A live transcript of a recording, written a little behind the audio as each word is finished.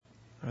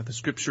The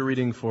scripture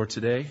reading for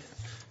today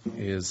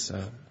is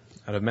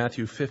out of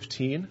Matthew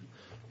 15,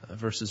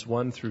 verses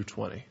 1 through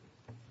 20.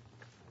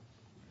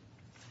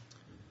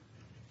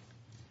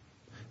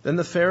 Then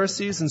the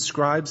Pharisees and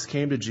scribes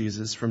came to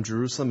Jesus from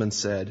Jerusalem and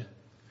said,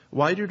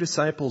 "Why do your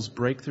disciples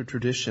break the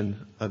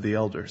tradition of the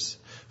elders?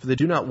 For they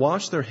do not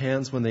wash their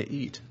hands when they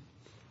eat."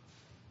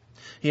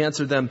 He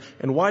answered them,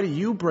 "And why do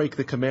you break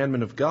the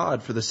commandment of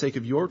God for the sake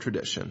of your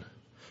tradition?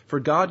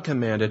 For God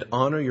commanded,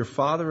 'Honor your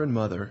father and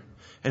mother,'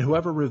 and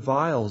whoever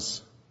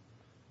reviles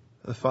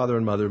the father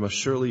and mother must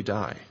surely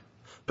die.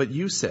 But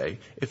you say,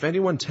 'If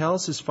anyone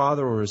tells his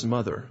father or his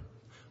mother,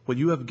 what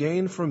you have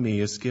gained from me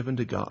is given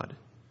to God,'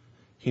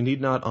 he need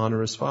not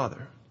honor his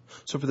father.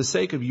 So for the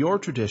sake of your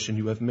tradition,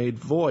 you have made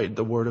void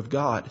the word of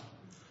God.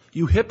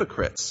 You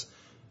hypocrites!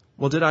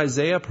 Well did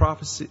Isaiah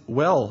prophesy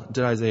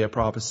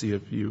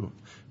of you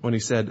when he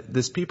said,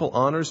 'This people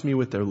honors me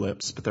with their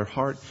lips, but their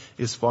heart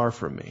is far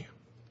from me.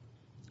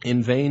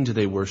 In vain do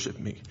they worship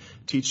me,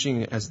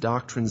 teaching as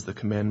doctrines the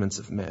commandments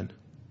of men.'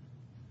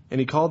 And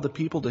he called the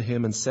people to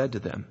him and said to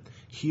them,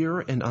 'Hear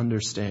and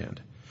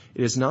understand.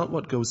 It is not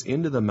what goes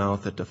into the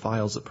mouth that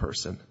defiles a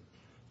person,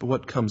 but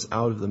what comes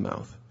out of the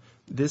mouth.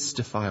 This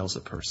defiles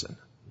a person.'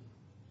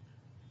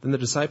 Then the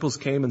disciples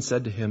came and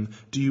said to him,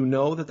 'Do you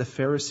know that the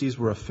Pharisees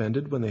were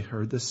offended when they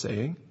heard this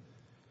saying?'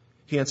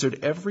 He answered,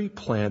 'Every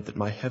plant that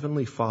my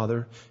heavenly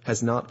Father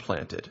has not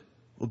planted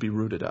will be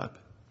rooted up.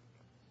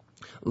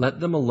 Let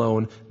them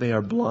alone, they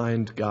are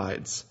blind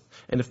guides.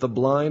 And if the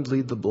blind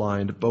lead the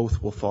blind,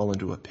 both will fall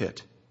into a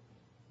pit.'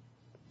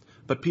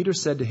 But Peter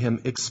said to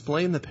him,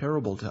 'Explain the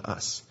parable to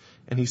us.'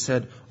 And he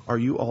said, 'Are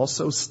you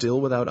also still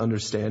without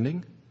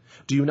understanding?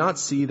 Do you not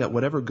see that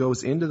whatever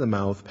goes into the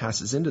mouth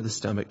passes into the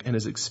stomach and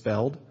is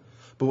expelled?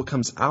 But what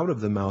comes out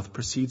of the mouth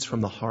proceeds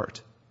from the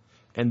heart,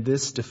 and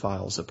this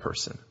defiles a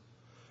person.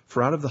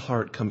 For out of the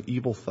heart come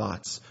evil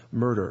thoughts,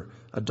 murder,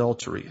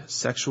 adultery,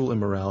 sexual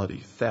immorality,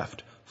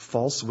 theft,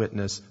 false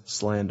witness,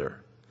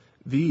 slander.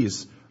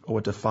 These are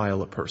what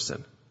defile a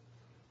person.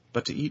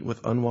 But to eat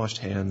with unwashed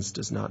hands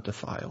does not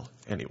defile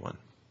anyone."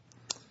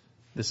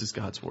 This is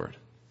God's word.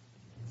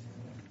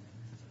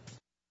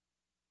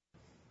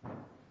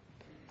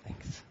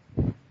 Thanks.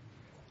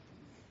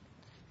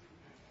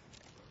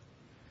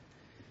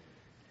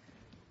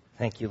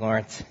 Thank you,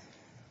 Lawrence.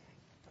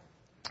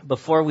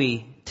 Before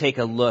we take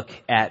a look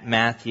at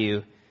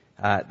Matthew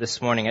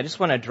this morning, I just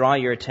want to draw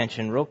your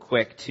attention real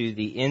quick to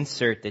the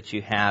insert that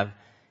you have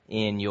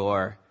in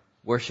your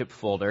worship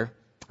folder.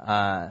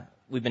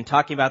 We've been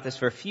talking about this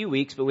for a few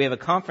weeks, but we have a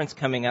conference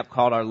coming up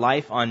called our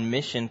Life on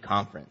Mission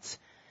Conference.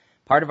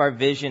 Part of our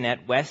vision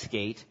at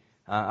Westgate,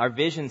 our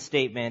vision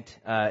statement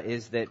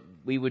is that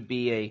we would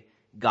be a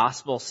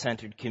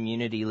gospel-centered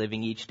community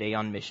living each day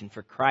on mission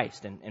for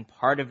Christ. And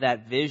part of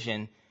that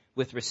vision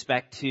with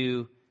respect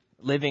to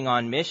living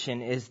on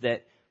mission is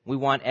that we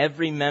want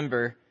every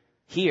member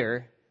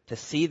here to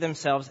see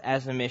themselves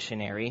as a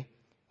missionary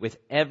with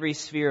every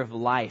sphere of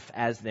life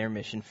as their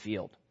mission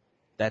field.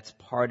 That's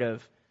part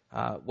of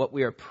what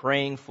we are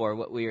praying for,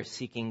 what we are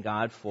seeking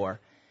God for.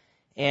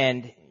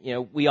 And,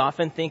 we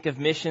often think of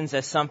missions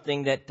as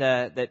something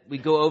that we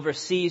go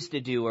overseas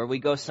to do or we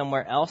go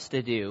somewhere else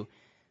to do,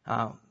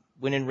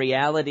 when in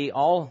reality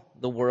all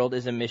the world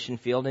is a mission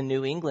field and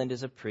New England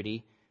is a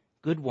pretty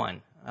good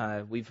one.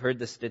 We've heard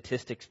the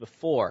statistics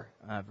before.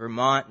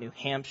 Vermont, New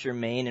Hampshire,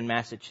 Maine, and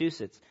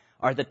Massachusetts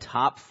are the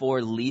top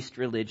 4 least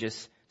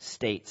religious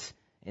states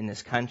in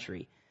this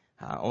country.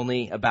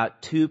 Only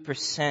about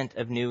 2%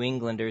 of New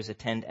Englanders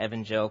attend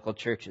evangelical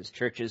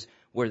churches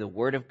where the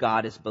Word of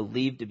God is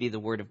believed to be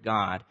the Word of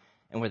God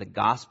and where the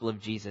gospel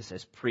of Jesus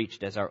is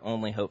preached as our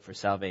only hope for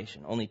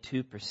salvation. Only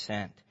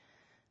 2%.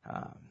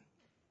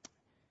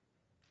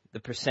 The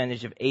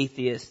percentage of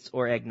atheists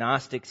or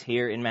agnostics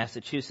here in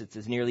Massachusetts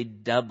is nearly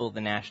double the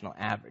national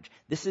average.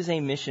 This is a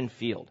mission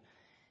field,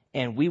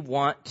 and we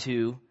want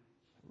to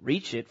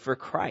reach it for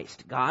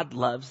Christ. God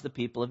loves the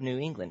people of New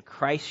England.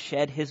 Christ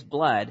shed his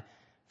blood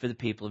for the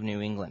people of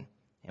New England,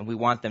 and we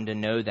want them to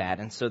know that.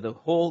 And so the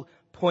whole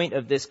point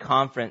of this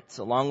conference,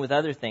 along with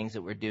other things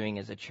that we're doing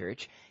as a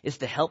church, is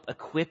to help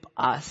equip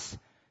us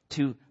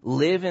to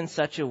live in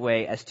such a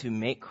way as to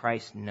make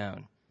Christ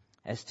known,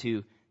 as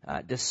to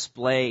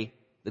display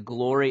the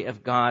glory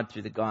of God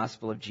through the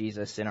gospel of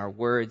Jesus in our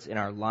words, in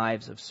our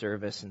lives of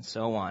service, and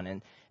so on.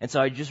 And so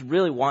I just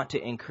really want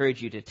to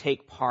encourage you to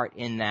take part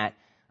in that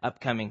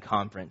upcoming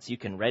conference. You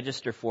can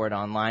register for it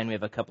online. We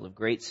have a couple of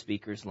great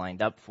speakers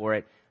lined up for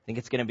it. I think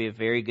it's going to be a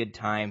very good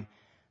time.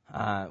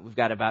 We've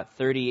got about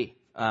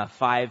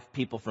 35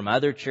 people from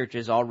other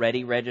churches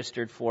already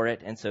registered for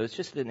it, and so it's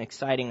just an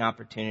exciting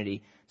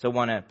opportunity. So I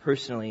want to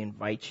personally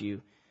invite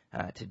you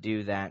to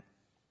do that.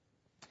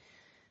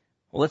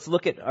 Well, let's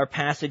look at our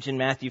passage in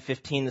Matthew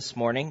 15 this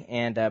morning,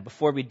 and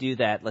before we do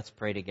that, let's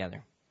pray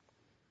together.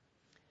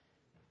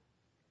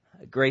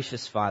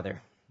 Gracious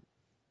Father,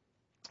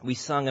 we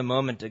sung a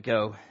moment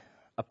ago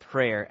a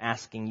prayer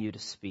asking you to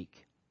speak.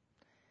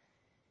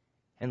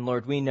 And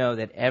Lord, we know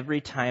that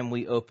every time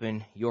we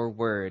open your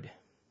word,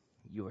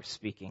 you are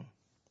speaking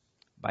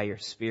by your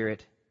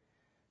Spirit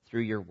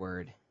through your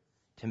word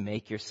to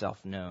make yourself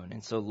known.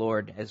 And so,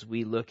 Lord, as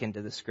we look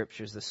into the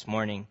scriptures this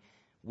morning,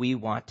 we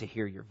want to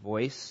hear your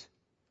voice.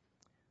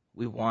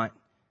 We want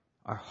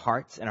our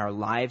hearts and our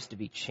lives to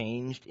be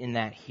changed in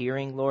that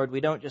hearing, Lord.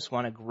 We don't just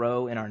want to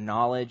grow in our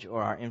knowledge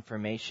or our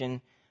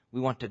information. We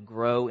want to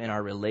grow in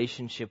our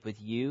relationship with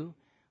you.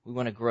 We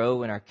want to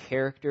grow in our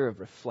character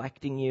of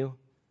reflecting you.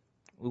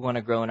 We want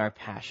to grow in our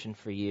passion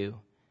for you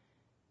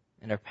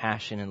and our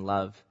passion and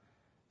love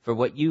for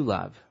what you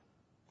love,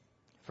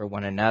 for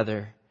one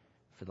another,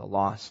 for the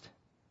lost.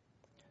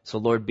 So,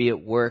 Lord, be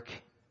at work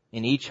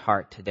in each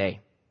heart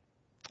today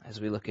as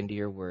we look into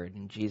your word.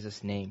 In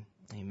Jesus' name,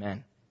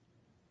 amen.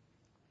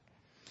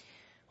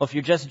 Well, if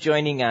you're just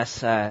joining us,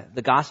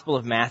 the Gospel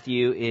of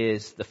Matthew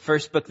is the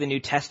first book of the New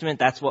Testament.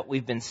 That's what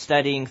we've been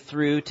studying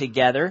through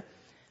together.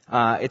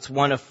 It's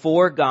one of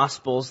 4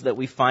 Gospels that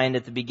we find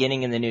at the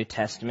beginning in the New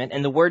Testament.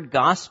 And the word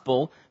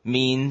gospel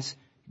means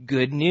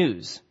good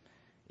news.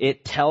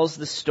 It tells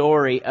the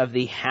story of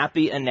the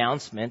happy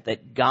announcement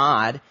that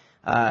God,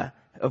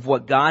 of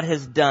what God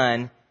has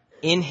done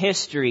in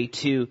history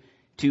to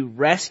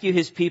rescue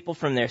his people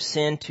from their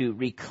sin, to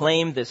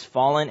reclaim this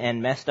fallen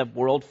and messed up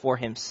world for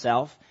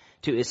himself,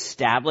 to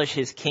establish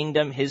his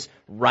kingdom, his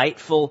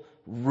rightful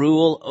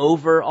rule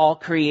over all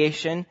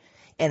creation,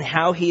 and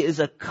how he is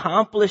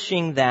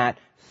accomplishing that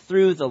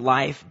through the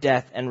life,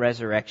 death, and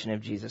resurrection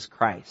of Jesus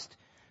Christ.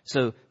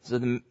 So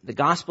the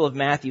Gospel of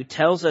Matthew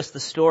tells us the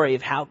story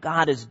of how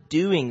God is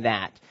doing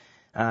that.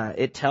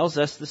 It tells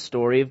us the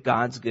story of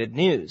God's good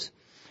news.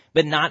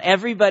 But not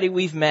everybody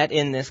we've met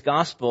in this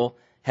Gospel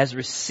has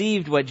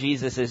received what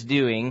Jesus is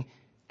doing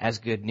as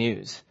good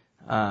news.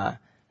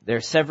 There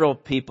are several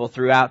people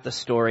throughout the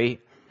story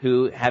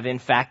who have in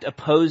fact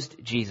opposed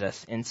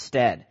Jesus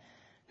instead,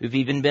 who've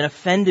even been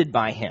offended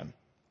by him.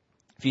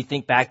 If you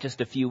think back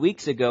just a few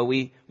weeks ago,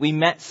 we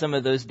met some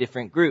of those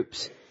different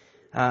groups.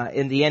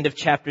 In the end of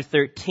chapter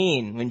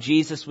 13, when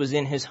Jesus was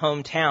in his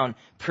hometown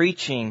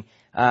preaching,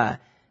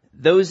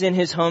 those in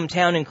his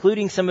hometown,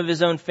 including some of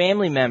his own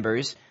family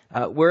members,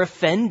 were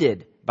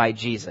offended by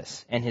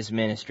Jesus and his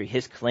ministry,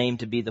 his claim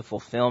to be the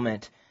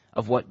fulfillment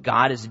of what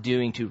God is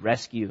doing to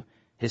rescue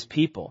his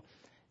people.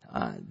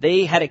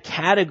 They had a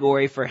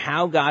category for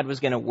how God was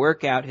going to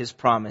work out his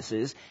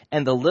promises,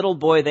 and the little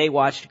boy they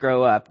watched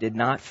grow up did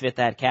not fit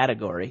that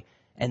category,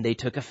 and they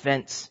took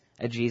offense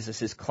at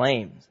Jesus'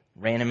 claims,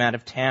 ran him out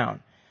of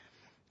town.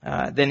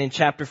 Then in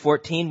chapter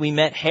 14, we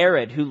met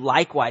Herod, who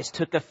likewise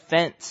took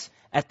offense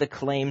at the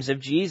claims of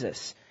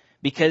Jesus,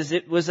 because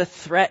it was a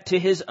threat to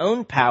his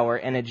own power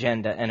and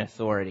agenda and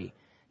authority.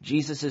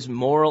 Jesus'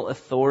 moral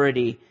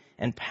authority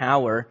and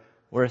power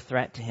were a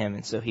threat to him,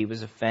 and so he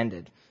was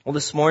offended. Well,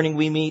 this morning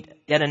we meet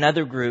yet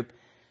another group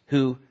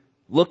who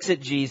looks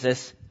at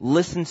Jesus,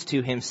 listens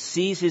to him,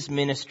 sees his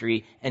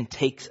ministry, and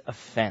takes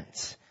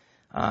offense.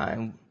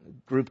 A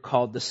group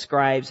called the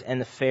Scribes and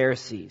the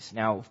Pharisees.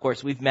 Now, of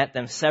course, we've met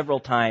them several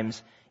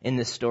times in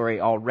this story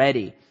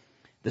already.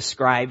 The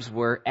Scribes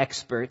were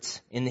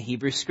experts in the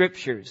Hebrew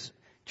Scriptures,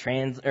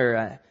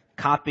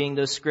 copying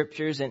those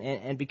Scriptures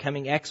and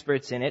becoming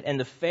experts in it. And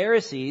the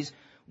Pharisees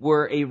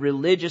were a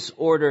religious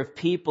order of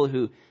people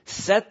who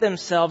set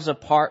themselves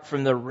apart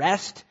from the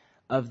rest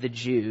of the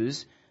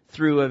Jews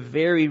through a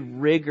very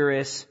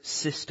rigorous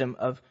system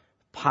of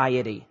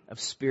piety, of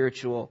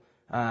spiritual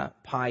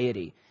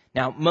piety.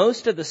 Now,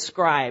 most of the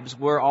scribes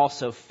were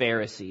also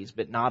Pharisees,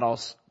 but not all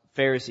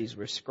Pharisees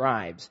were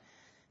scribes.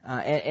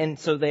 And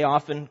so they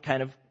often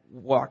kind of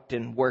walked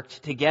and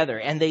worked together.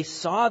 And they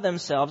saw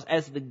themselves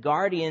as the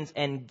guardians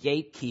and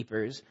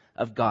gatekeepers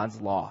of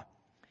God's law.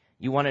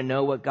 You want to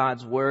know what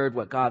God's word,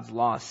 what God's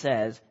law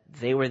says,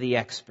 they were the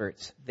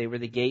experts. They were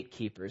the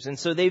gatekeepers. And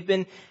so they've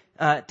been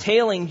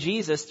tailing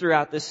Jesus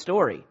throughout this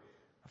story,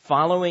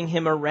 following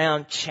him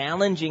around,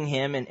 challenging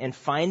him, and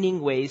finding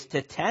ways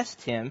to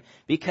test him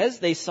because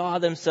they saw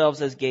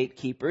themselves as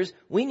gatekeepers.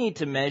 We need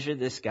to measure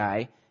this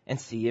guy and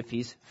see if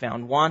he's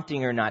found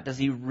wanting or not. Does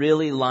he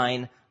really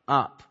line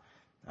up?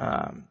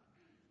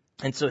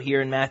 And so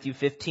here in Matthew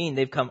 15,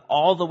 they've come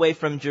all the way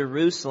from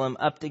Jerusalem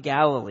up to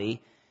Galilee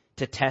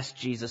to test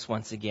Jesus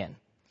once again.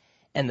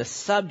 And the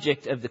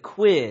subject of the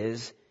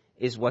quiz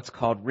is what's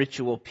called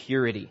ritual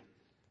purity.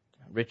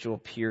 Ritual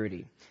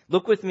purity.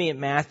 Look with me at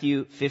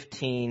Matthew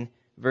 15,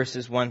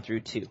 verses 1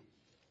 through 2.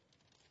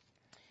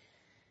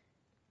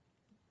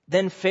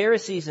 Then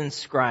Pharisees and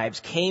scribes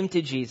came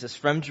to Jesus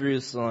from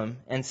Jerusalem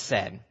and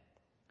said,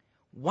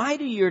 "Why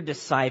do your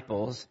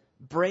disciples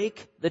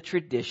break the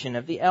tradition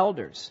of the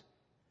elders?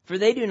 For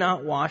they do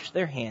not wash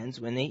their hands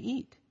when they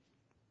eat."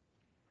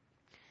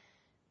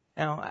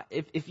 Now,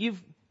 if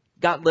you've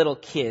got little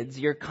kids,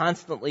 you're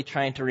constantly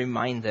trying to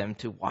remind them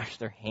to wash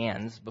their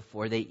hands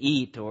before they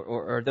eat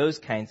or those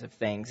kinds of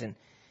things. And,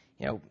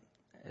 you know,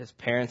 as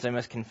parents, I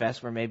must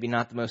confess, we're maybe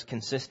not the most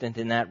consistent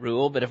in that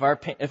rule. But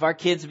if our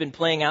kids have been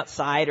playing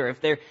outside or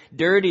if they're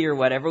dirty or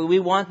whatever, we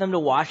want them to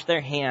wash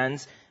their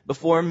hands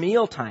before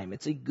mealtime.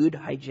 It's a good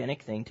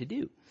hygienic thing to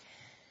do.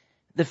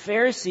 The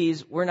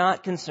Pharisees were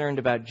not concerned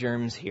about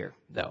germs here,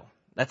 though.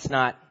 That's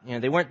not,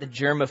 they weren't the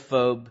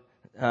germaphobe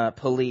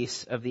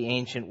police of the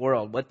ancient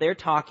world. What they're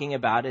talking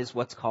about is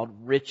what's called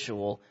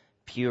ritual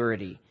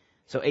purity.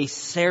 So a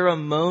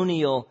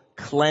ceremonial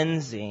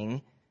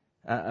cleansing,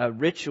 a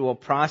ritual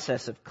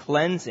process of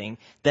cleansing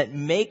that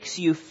makes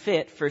you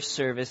fit for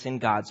service in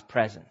God's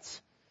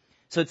presence.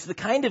 So it's the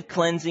kind of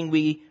cleansing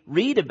we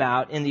read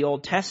about in the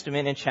Old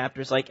Testament in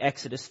chapters like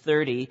Exodus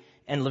 30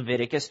 and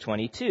Leviticus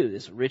 22,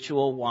 this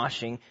ritual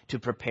washing to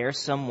prepare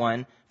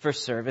someone for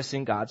service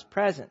in God's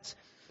presence.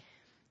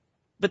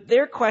 But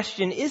their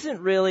question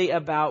isn't really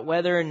about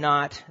whether or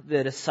not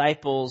the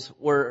disciples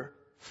were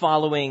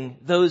following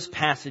those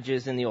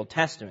passages in the Old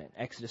Testament,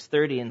 Exodus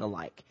 30 and the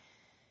like.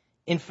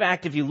 In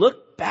fact, if you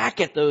look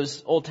back at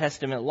those Old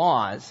Testament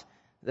laws,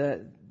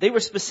 they were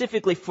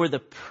specifically for the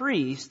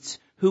priests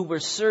who were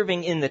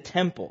serving in the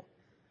temple.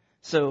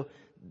 So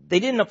they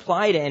didn't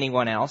apply to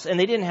anyone else, and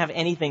they didn't have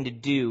anything to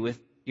do with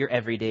your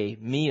everyday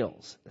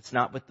meals. That's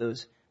not what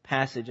those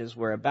passages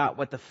were about.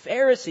 What the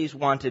Pharisees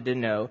wanted to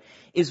know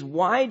is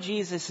why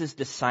Jesus'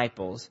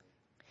 disciples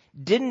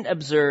didn't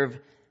observe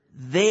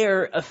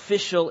their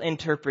official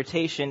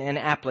interpretation and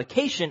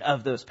application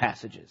of those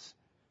passages.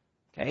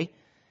 Okay?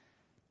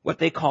 What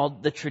they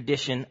called the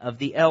tradition of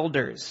the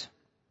elders.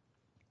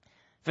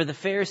 For the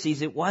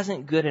Pharisees, it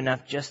wasn't good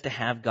enough just to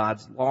have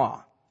God's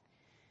law.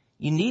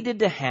 You needed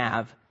to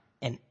have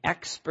an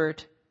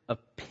expert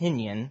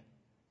opinion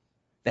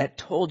that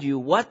told you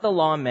what the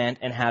law meant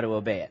and how to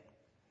obey it.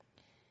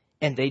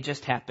 And they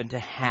just happened to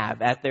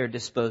have at their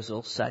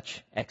disposal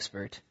such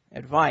expert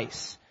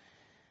advice.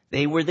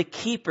 They were the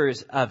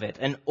keepers of it,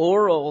 an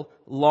oral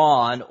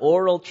law, an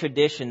oral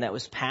tradition that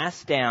was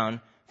passed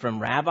down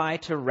from rabbi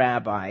to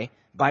rabbi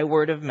by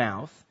word of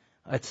mouth.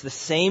 It's the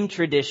same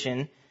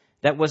tradition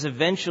that was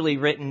eventually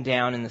written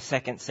down in the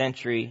 2nd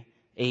century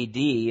AD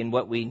in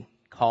what we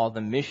call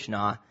the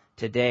Mishnah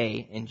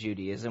today in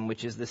Judaism,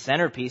 which is the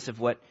centerpiece of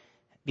what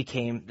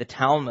became the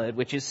Talmud,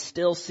 which is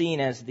still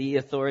seen as the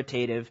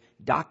authoritative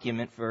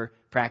document for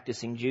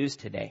practicing Jews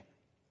today.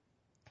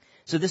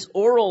 So this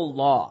oral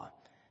law,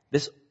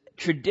 this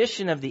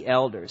tradition of the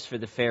elders for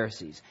the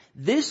Pharisees,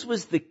 this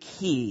was the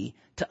key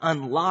to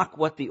unlock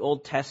what the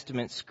Old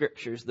Testament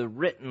scriptures, the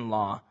written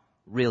law,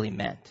 really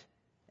meant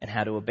and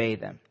how to obey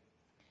them,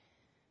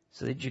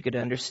 so that you could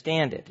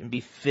understand it and be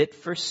fit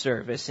for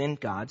service in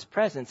God's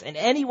presence. And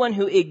anyone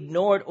who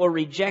ignored or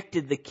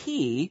rejected the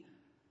key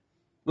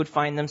would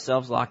find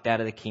themselves locked out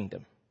of the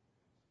kingdom.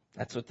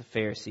 That's what the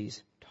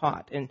Pharisees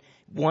taught. And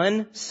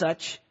one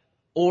such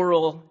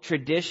oral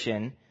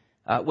tradition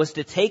was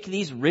to take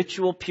these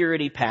ritual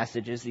purity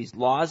passages, these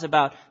laws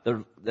about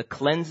the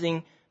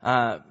cleansing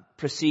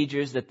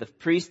procedures that the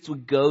priests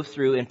would go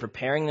through in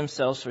preparing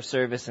themselves for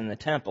service in the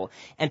temple,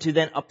 and to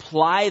then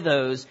apply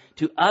those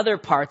to other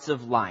parts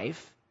of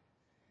life,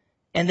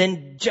 and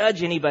then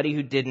judge anybody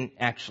who didn't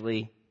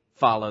actually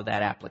follow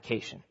that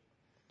application.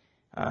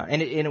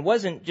 And it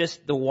wasn't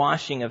just the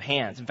washing of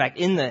hands. In fact,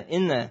 in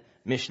the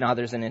Mishnah,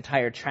 there's an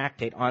entire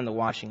tractate on the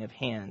washing of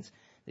hands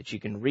that you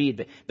can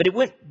read. But it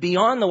went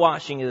beyond the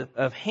washing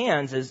of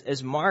hands,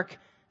 as Mark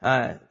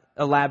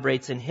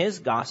elaborates in his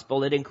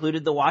gospel. It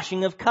included the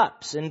washing of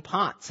cups and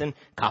pots and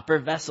copper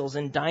vessels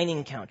and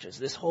dining couches.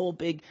 This whole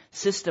big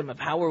system of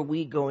how are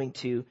we going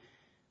to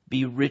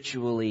be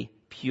ritually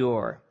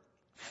pure,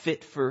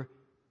 fit for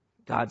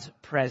God's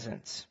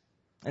presence.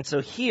 And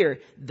so here,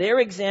 their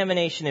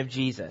examination of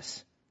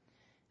Jesus,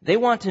 they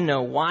want to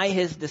know why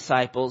his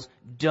disciples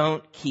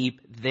don't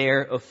keep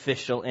their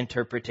official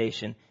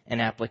interpretation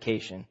and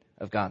application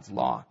of God's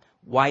law.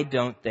 Why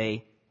don't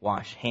they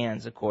wash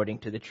hands according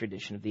to the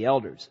tradition of the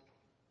elders?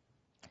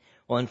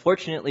 Well,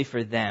 unfortunately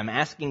for them,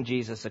 asking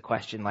Jesus a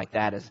question like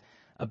that is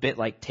a bit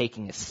like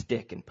taking a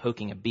stick and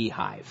poking a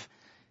beehive.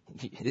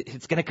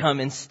 It's going to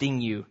come and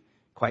sting you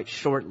quite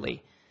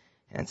shortly.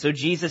 And so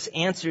Jesus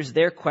answers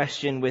their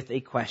question with a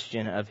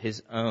question of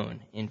his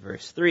own in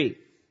verse 3.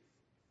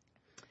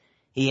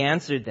 He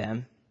answered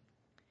them,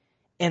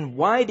 "And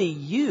why do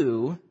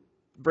you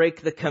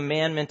break the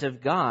commandment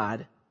of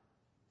God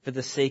for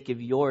the sake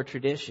of your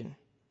tradition?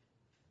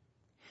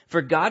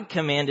 For God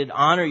commanded,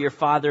 'Honor your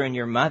father and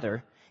your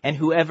mother,' and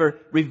whoever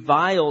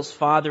reviles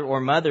father or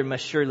mother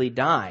must surely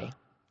die.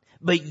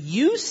 But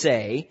you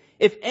say,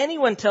 'If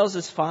anyone tells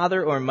his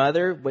father or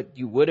mother, what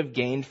you would have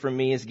gained from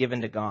me is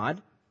given to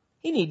God,'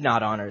 he need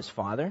not honor his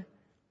father.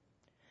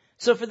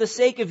 So for the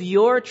sake of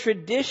your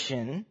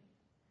tradition,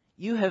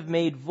 you have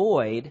made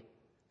void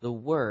the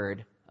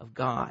word of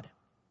God.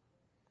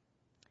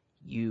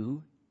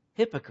 You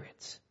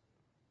hypocrites.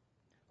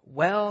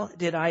 Well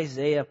did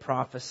Isaiah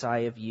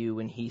prophesy of you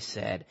when he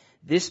said,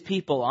 'This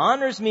people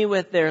honors me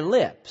with their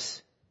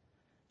lips,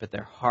 but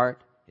their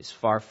heart is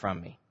far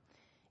from me.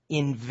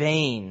 In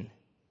vain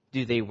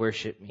do they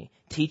worship me,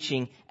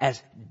 teaching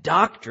as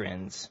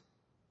doctrines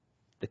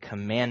the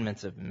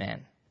commandments of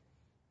men.'"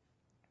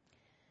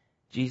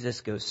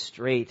 Jesus goes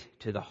straight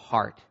to the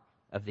heart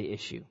of the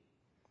issue,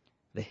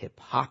 the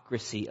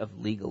hypocrisy of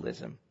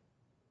legalism.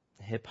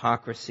 The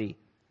hypocrisy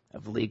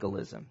of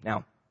legalism.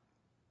 Now,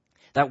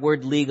 that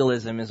word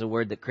legalism is a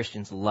word that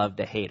Christians love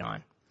to hate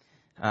on.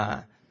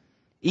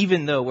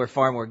 even though we're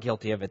far more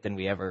guilty of it than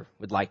we ever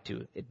would like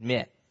to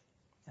admit.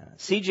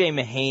 C.J.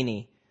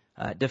 Mahaney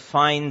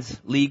defines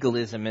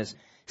legalism as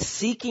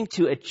seeking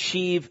to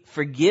achieve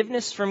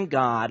forgiveness from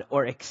God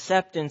or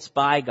acceptance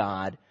by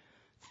God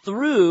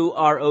through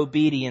our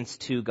obedience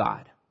to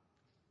God.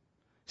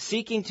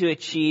 Seeking to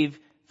achieve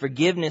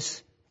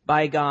forgiveness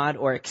by God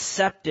or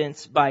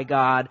acceptance by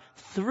God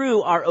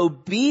through our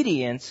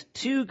obedience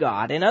to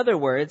God. In other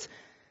words,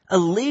 a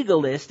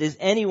legalist is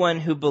anyone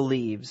who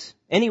believes,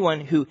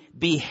 anyone who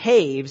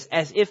behaves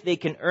as if they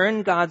can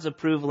earn God's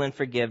approval and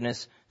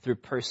forgiveness through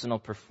personal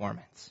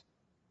performance.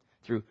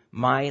 Through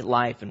my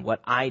life and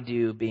what I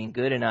do being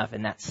good enough,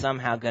 and that's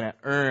somehow going to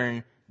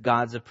earn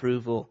God's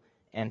approval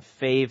and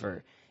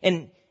favor.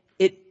 And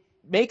it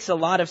makes a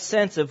lot of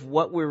sense of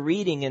what we're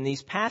reading in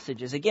these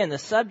passages. Again,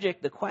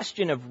 the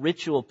question of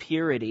ritual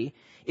purity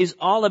is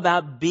all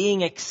about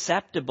being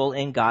acceptable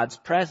in God's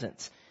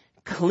presence.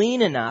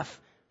 Clean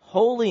enough,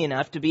 holy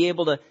enough to be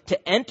able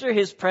to enter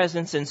His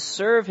presence and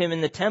serve Him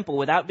in the temple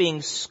without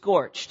being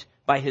scorched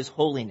by His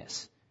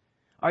holiness.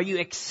 Are you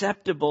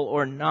acceptable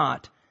or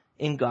not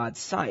in God's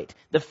sight?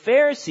 The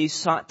Pharisees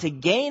sought to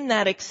gain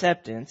that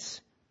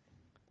acceptance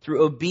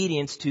through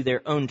obedience to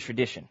their own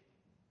tradition.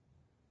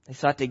 They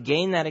sought to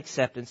gain that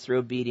acceptance through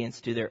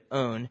obedience to their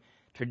own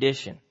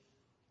tradition.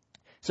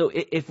 So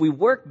if we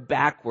work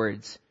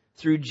backwards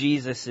through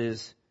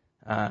Jesus'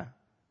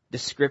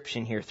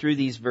 description here, through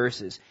these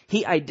verses,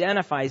 He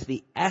identifies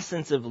the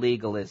essence of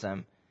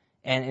legalism,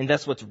 and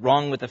that's what's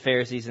wrong with the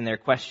Pharisees in their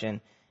question,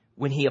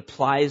 when He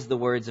applies the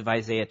words of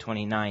Isaiah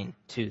 29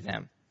 to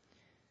them.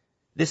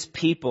 This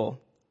people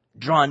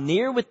draw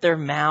near with their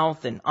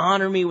mouth and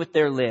honor me with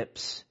their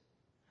lips,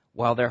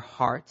 while their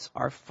hearts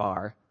are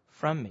far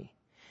from me.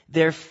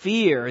 Their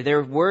fear,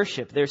 their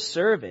worship, their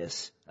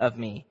service of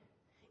me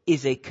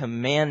is a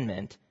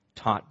commandment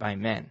taught by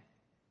men.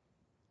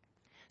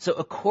 So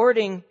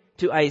according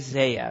to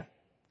Isaiah,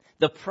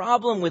 the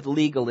problem with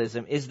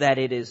legalism is that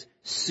it is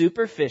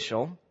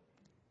superficial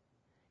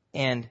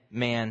and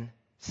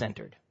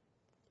man-centered.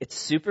 It's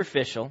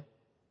superficial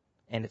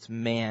and it's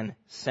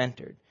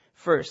man-centered.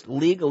 First,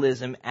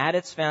 legalism at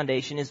its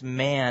foundation is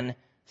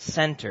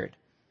man-centered.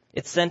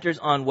 It centers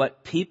on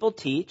what people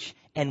teach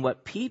and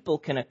what people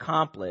can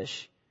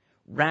accomplish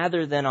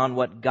rather than on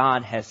what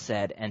God has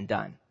said and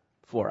done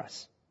for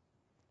us.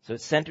 So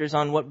it centers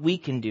on what we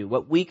can do,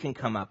 what we can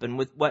come up, and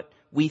with what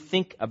we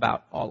think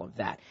about all of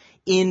that.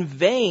 In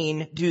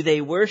vain do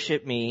they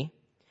worship me,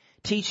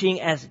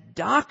 teaching as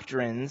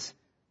doctrines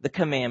the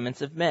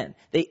commandments of men.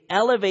 They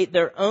elevate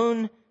their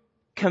own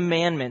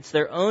commandments,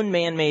 their own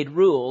man-made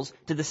rules,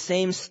 to the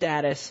same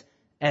status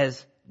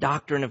as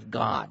doctrine of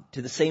God,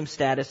 to the same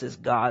status as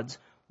God's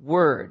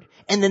word.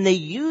 And then they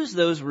use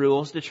those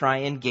rules to try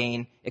and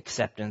gain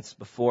acceptance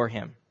before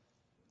Him.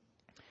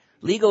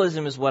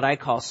 Legalism is what I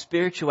call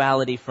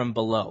spirituality from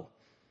below.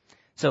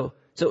 So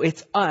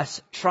it's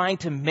us trying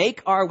to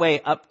make our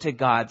way up to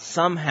God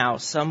somehow,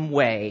 some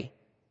way,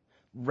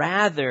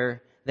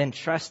 rather than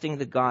trusting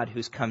the God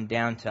who's come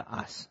down to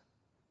us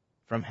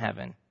from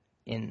heaven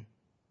in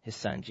His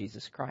Son,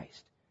 Jesus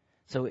Christ.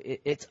 So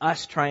it's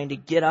us trying to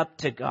get up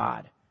to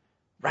God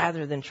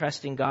rather than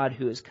trusting God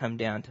who has come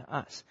down to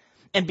us.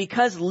 And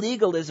because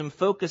legalism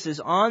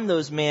focuses on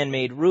those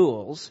man-made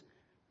rules,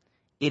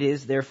 it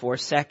is therefore,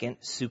 second,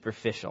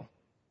 superficial.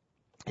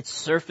 It's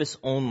surface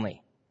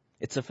only.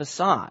 It's a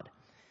facade.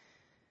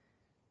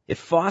 It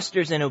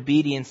fosters an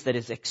obedience that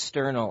is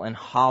external and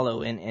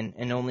hollow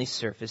and only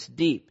surface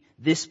deep.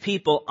 This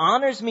people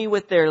honors me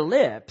with their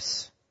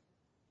lips,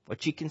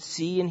 what you can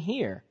see and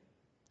hear,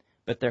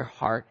 but their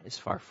heart is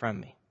far from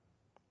me.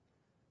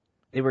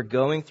 They were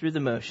going through the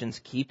motions,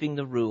 keeping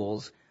the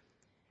rules,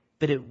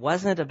 but it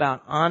wasn't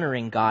about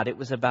honoring God. It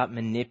was about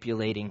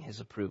manipulating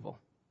His approval.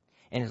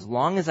 And as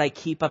long as I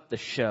keep up the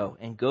show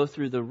and go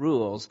through the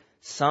rules,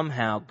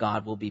 somehow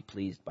God will be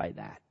pleased by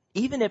that,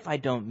 even if I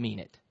don't mean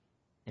it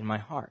in my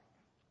heart.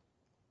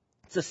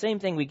 It's the same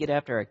thing we get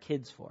after our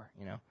kids for,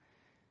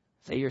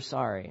 Say you're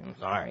sorry. I'm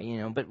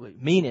sorry,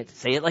 but mean it.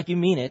 Say it like you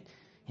mean it,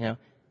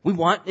 We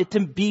want it to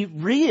be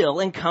real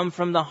and come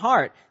from the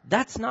heart.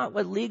 That's not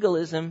what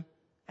legalism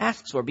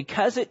asks for.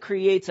 Because it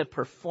creates a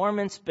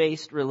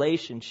performance-based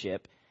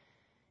relationship,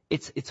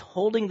 it's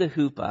holding the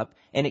hoop up,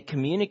 and it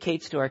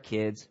communicates to our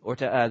kids or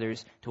to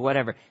others, to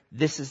whatever.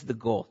 This is the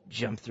goal.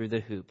 Jump through the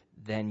hoop.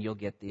 Then you'll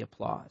get the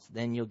applause.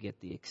 Then you'll get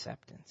the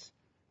acceptance.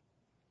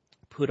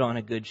 Put on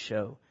a good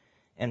show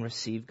and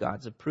receive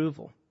God's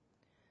approval.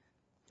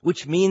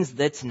 Which means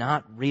that's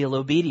not real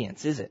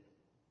obedience, is it?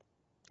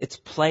 It's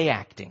play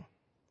acting.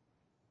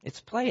 It's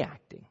play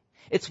acting.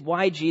 It's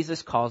why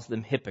Jesus calls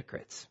them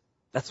hypocrites.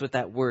 That's what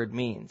that word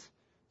means.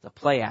 It's a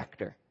play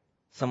actor.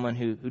 Someone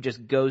who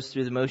just goes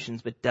through the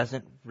motions but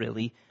doesn't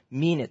really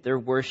mean it. Their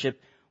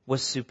worship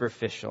was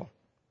superficial.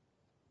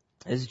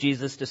 As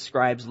Jesus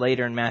describes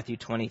later in Matthew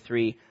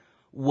 23,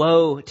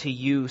 woe to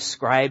you,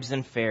 scribes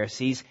and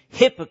Pharisees,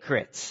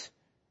 hypocrites!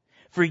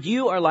 For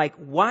you are like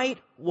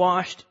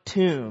whitewashed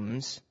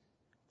tombs,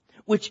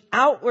 which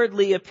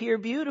outwardly appear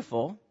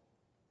beautiful,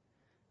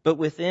 but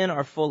within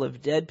are full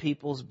of dead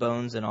people's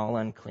bones and all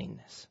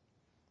uncleanness.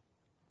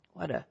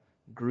 What a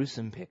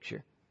gruesome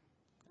picture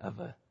of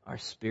our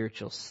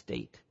spiritual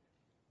state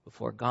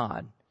before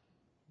God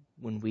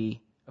when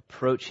we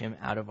approach Him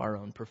out of our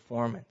own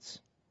performance.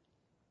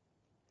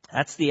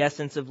 That's the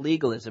essence of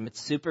legalism.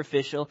 It's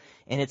superficial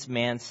and it's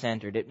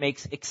man-centered. It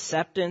makes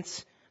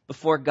acceptance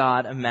before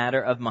God a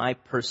matter of my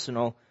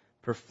personal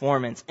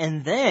performance.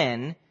 And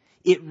then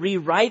it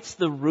rewrites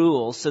the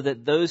rules so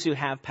that those who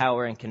have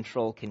power and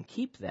control can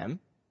keep them,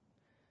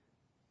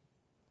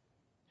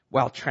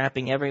 while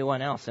trapping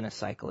everyone else in a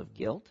cycle of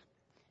guilt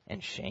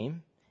and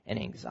shame and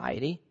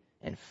anxiety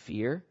and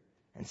fear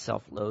and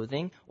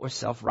self-loathing or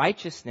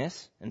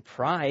self-righteousness and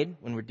pride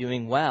when we're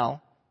doing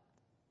well.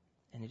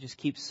 And it just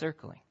keeps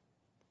circling.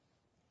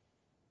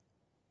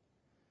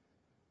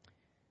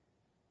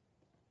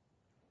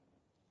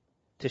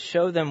 To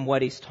show them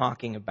what he's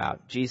talking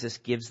about, Jesus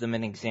gives them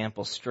an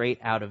example straight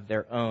out of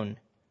their own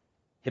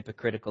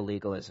hypocritical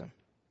legalism.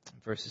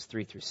 Verses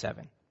 3 through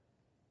 7.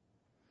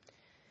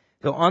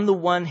 So on the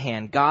one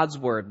hand, God's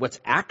word,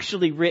 what's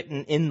actually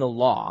written in the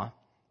law,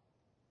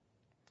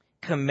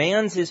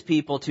 commands his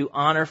people to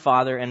honor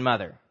father and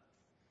mother.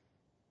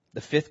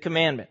 The fifth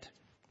commandment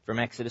from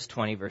Exodus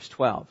 20, verse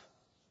 12.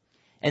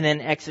 And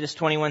then Exodus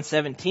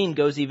 21:17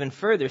 goes even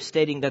further,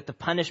 stating that the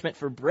punishment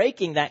for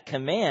breaking that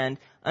command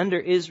under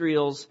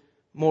Israel's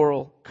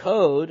moral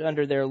code,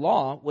 under their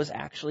law, was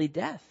actually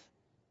death.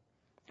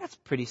 That's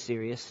pretty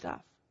serious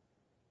stuff.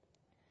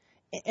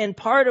 And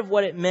part of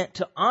what it meant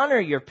to honor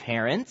your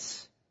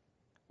parents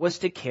was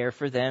to care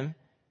for them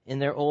in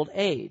their old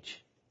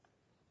age.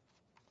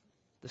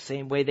 The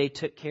same way they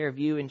took care of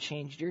you and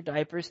changed your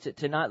diapers,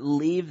 to not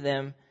leave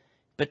them,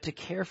 but to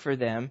care for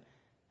them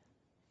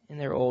in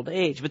their old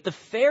age. But the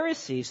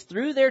Pharisees,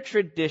 through their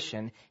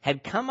tradition,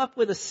 had come up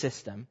with a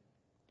system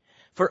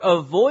for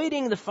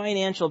avoiding the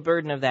financial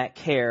burden of that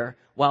care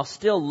while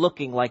still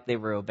looking like they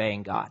were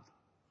obeying God.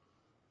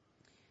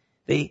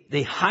 They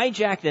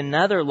hijacked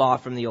another law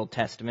from the Old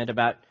Testament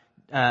about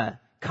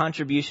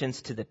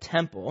contributions to the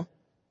temple.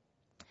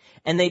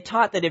 And they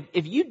taught that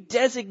if you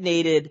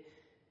designated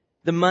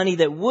the money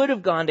that would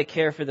have gone to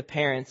care for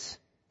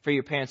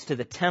your parents to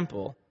the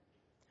temple,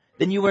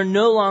 then you were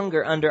no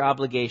longer under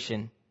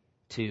obligation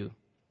to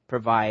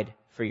provide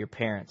for your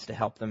parents, to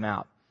help them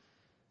out.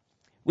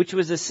 Which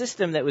was a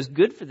system that was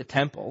good for the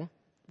temple.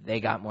 They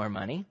got more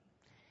money.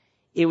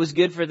 It was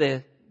good for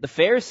the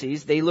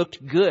Pharisees. They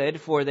looked good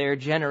for their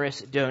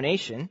generous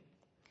donation.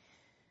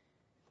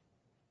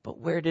 But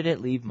where did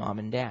it leave mom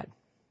and dad?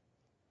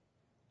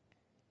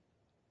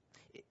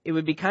 It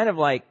would be kind of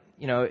like,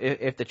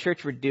 if the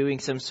church were doing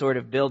some sort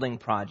of building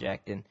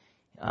project and,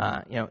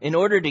 in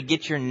order to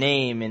get your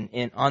name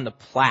in on the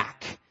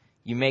plaque,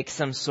 you make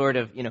some sort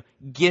of,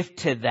 gift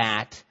to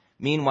that.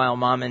 Meanwhile,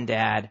 mom and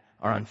dad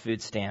are on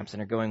food stamps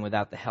and are going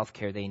without the health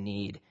care they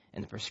need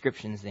and the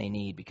prescriptions they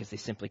need because they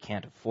simply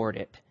can't afford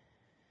it.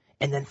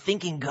 And then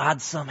thinking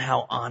God's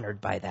somehow honored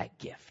by that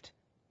gift.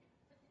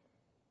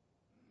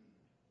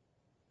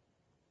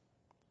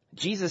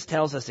 Jesus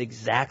tells us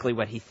exactly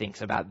what he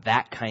thinks about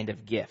that kind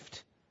of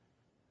gift,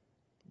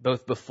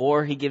 both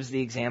before he gives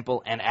the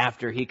example and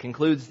after he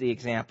concludes the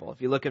example.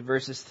 If you look at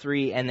verses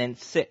 3 and then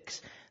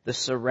 6, the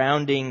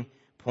surrounding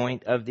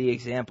point of the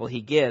example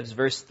he gives.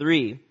 Verse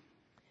 3,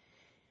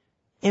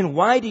 and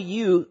why do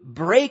you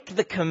break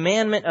the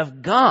commandment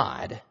of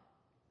God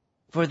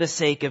for the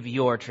sake of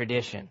your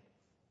tradition?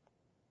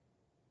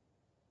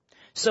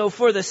 So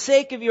for the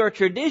sake of your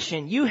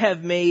tradition, you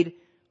have made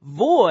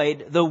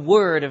void the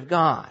word of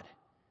God.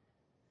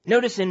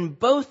 Notice in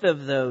both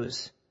of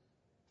those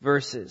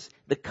verses,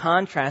 the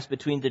contrast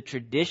between the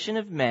tradition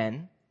of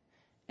men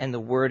and the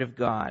word of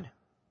God.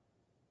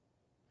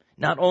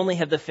 Not only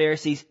have the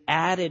Pharisees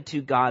added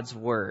to God's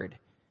word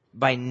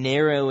by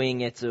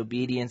narrowing its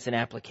obedience and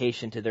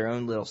application to their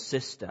own little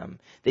system,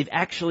 they've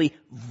actually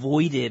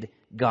voided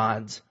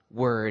God's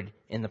word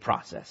in the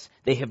process.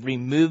 They have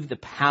removed the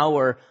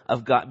power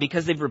of God.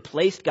 Because they've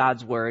replaced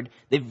God's word,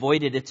 they've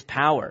voided its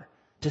power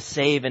to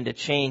save and to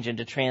change and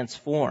to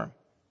transform.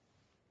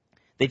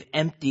 They've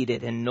emptied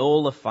it and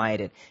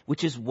nullified it,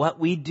 which is what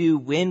we do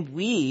when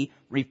we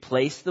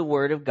replace the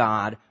word of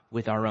God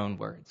with our own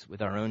words,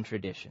 with our own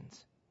traditions,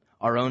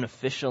 our own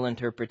official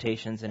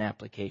interpretations and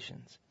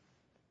applications.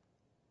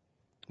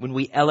 When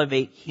we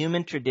elevate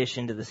human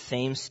tradition to the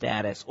same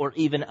status or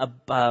even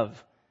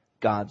above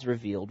God's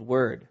revealed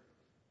word.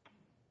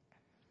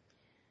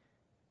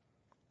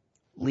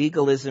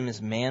 Legalism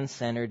is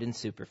man-centered and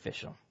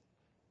superficial.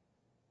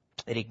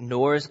 It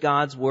ignores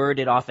God's word.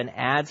 It often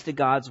adds to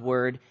God's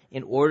word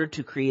in order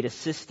to create a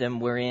system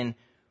wherein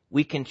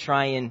we can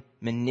try and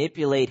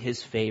manipulate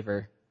his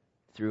favor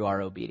through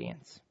our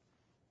obedience.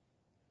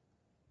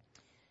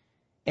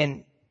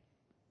 And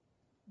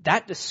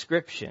that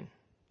description,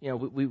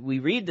 we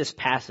read this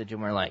passage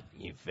and we're like,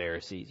 you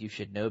Pharisees, you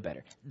should know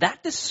better.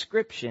 That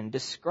description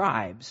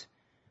describes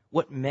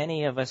what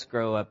many of us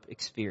grow up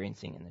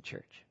experiencing in the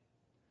church.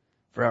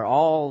 For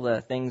all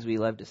the things we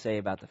love to say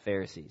about the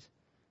Pharisees,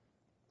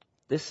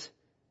 this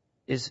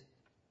is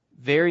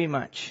very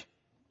much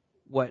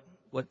what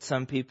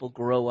some people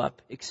grow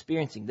up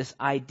experiencing. This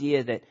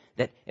idea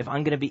that if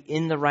I'm going to be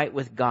in the right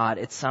with God,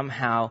 it's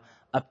somehow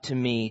up to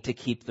me to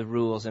keep the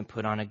rules and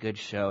put on a good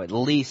show, at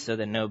least so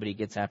that nobody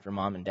gets after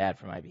mom and dad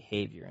for my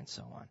behavior and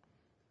so on.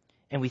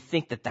 And we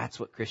think that that's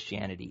what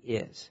Christianity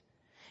is.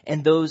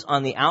 And those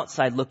on the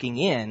outside looking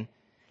in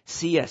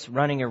see us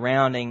running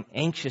around and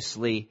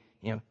anxiously,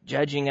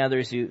 judging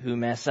others who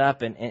mess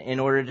up and in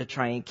order to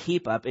try and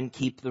keep up and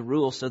keep the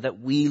rules so that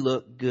we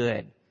look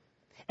good.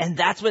 And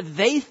that's what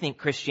they think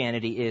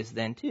Christianity is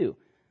then too.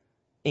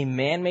 A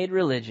man-made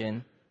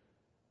religion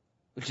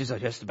which is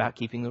just about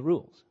keeping the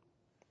rules.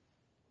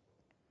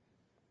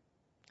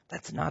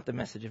 That's not the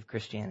message of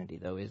Christianity,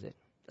 though, is it?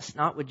 That's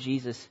not what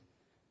Jesus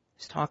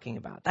is talking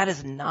about. That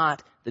is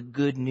not the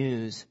good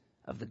news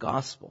of the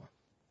gospel.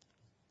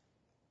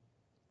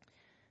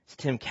 As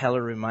Tim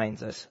Keller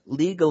reminds us,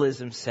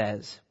 legalism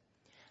says,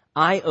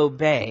 I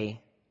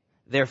obey,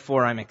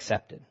 therefore I'm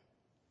accepted.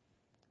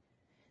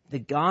 The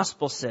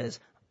gospel says,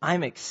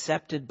 I'm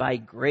accepted by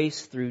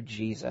grace through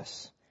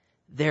Jesus,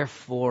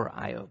 therefore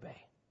I obey.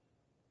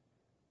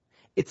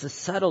 It's a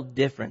subtle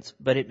difference,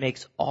 but it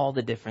makes all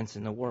the difference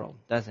in the world,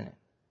 doesn't it?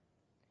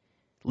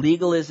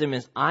 Legalism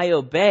is, I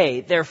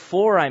obey,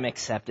 therefore I'm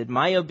accepted.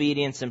 My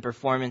obedience and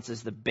performance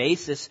is the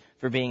basis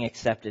for being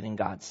accepted in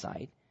God's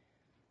sight.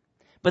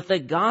 But the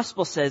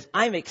gospel says,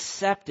 I'm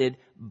accepted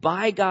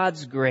by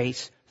God's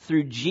grace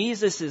through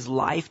Jesus'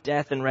 life,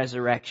 death, and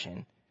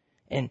resurrection.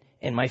 And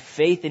my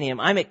faith in Him,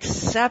 I'm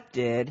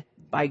accepted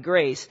by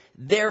grace.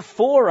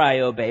 Therefore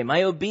I obey.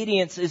 My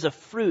obedience is a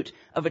fruit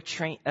of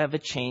a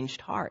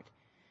changed heart.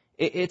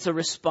 It's a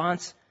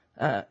response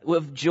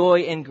of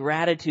joy and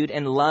gratitude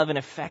and love and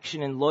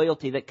affection and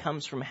loyalty that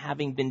comes from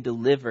having been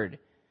delivered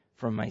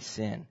from my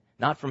sin,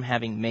 not from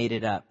having made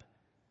it up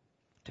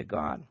to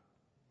God.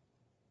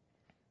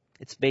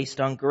 It's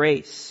based on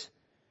grace.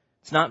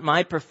 It's not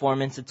my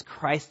performance, it's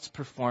Christ's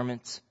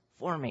performance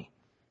for me.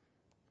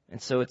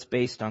 And so it's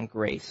based on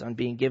grace, on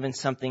being given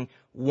something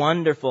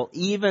wonderful,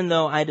 even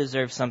though I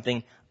deserve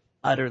something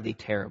utterly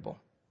terrible.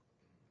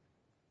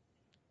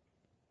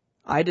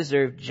 I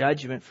deserve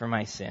judgment for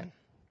my sin.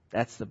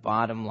 That's the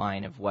bottom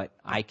line of what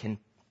I can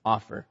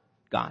offer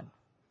God.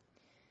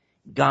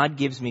 God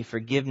gives me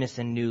forgiveness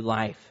and new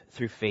life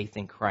through faith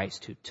in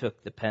Christ, who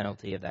took the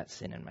penalty of that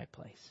sin in my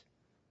place.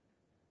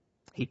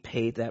 He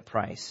paid that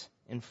price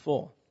in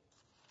full.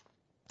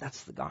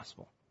 That's the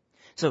gospel.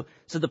 So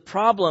the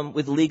problem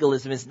with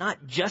legalism is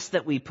not just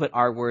that we put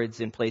our words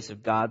in place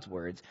of God's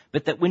words,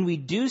 but that when we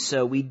do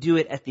so, we do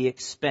it at the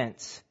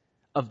expense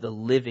of the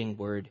living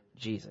word,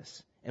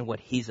 Jesus, and what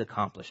He's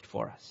accomplished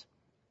for us.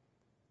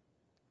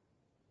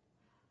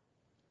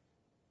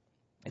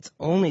 It's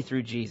only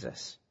through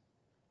Jesus,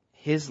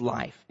 His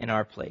life in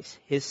our place,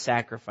 His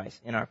sacrifice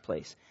in our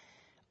place,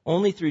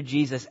 only through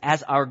Jesus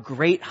as our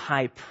great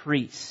high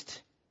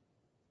priest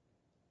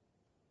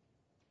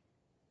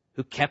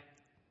who kept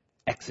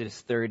Exodus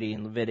 30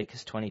 and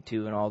Leviticus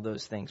 22 and all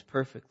those things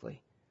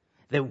perfectly,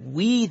 that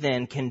we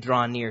then can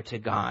draw near to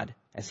God,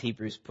 as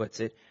Hebrews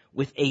puts it,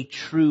 with a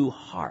true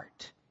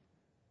heart,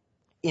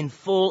 in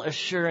full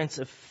assurance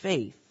of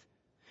faith,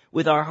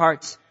 with our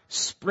hearts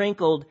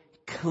sprinkled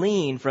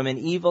clean from an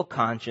evil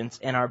conscience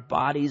and our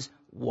bodies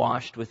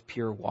washed with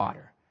pure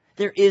water.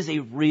 There is a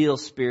real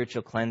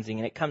spiritual cleansing,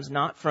 and it comes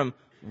not from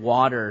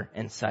water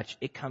and such.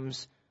 It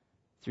comes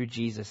through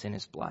Jesus and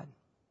His blood.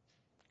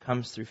 It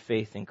comes through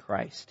faith in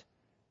Christ.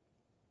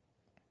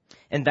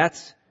 And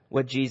that's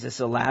what Jesus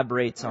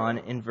elaborates on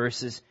in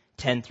verses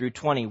 10 through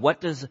 20.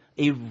 What does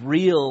a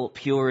real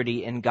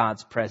purity in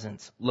God's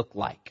presence look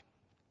like?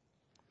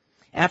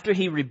 After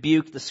He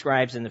rebuked the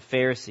scribes and the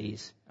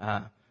Pharisees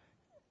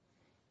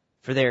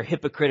for their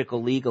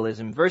hypocritical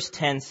legalism, verse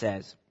 10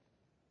 says,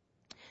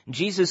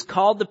 Jesus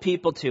called the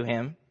people to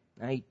Him.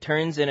 Now He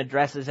turns and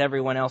addresses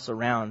everyone else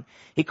around.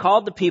 He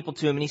called the people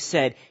to Him and He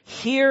said,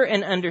 hear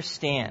and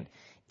understand.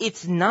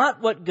 It's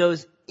not what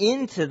goes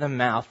into the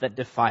mouth that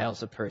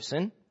defiles a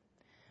person,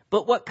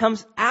 but what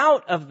comes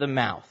out of the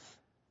mouth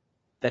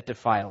that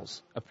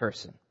defiles a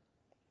person.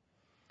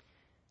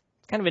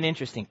 It's kind of an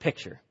interesting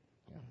picture.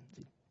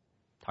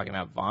 Talking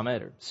about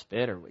vomit or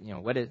spit or,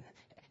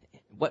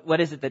 what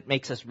is it that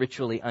makes us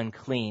ritually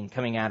unclean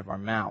coming out of our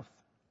mouth?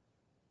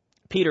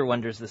 Peter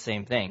wonders the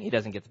same thing. He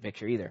doesn't get the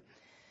picture either.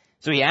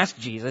 So he asked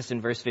Jesus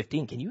in verse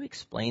 15, can you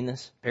explain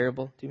this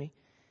parable to me?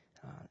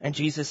 And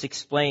Jesus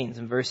explains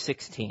in verse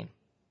 16,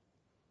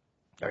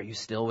 are you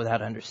still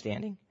without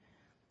understanding?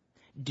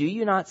 Do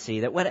you not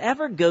see that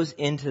whatever goes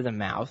into the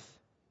mouth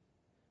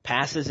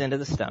passes into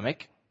the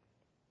stomach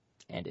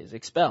and is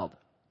expelled?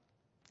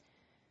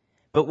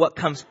 But what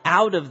comes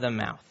out of the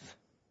mouth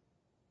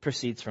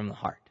proceeds from the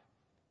heart.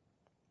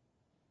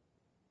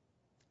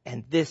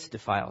 And this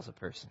defiles a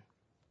person.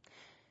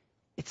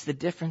 It's the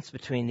difference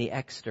between the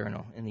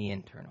external and the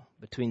internal,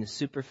 between the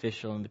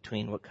superficial and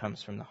between what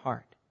comes from the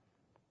heart.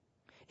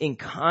 In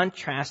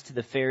contrast to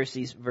the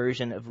Pharisees'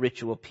 version of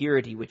ritual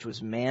purity, which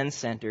was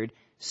man-centered,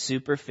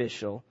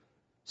 superficial,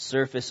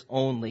 surface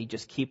only,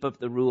 just keep up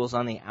the rules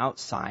on the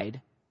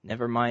outside,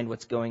 never mind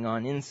what's going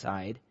on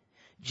inside.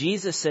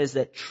 Jesus says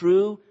that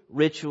true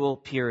ritual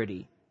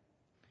purity,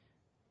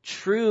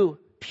 true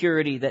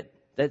purity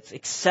that's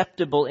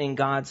acceptable in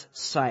God's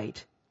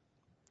sight,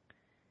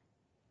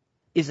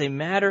 is a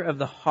matter of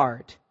the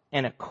heart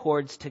and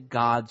accords to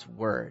God's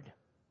word.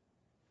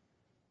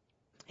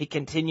 He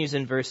continues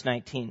in verse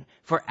 19,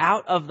 "For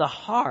out of the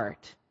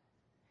heart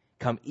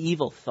come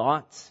evil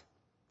thoughts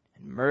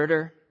and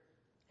murder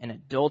and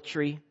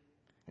adultery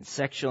and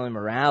sexual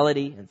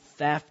immorality and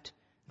theft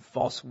and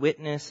false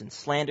witness and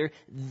slander.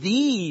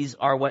 These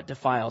are what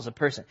defiles a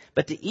person.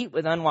 But to eat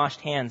with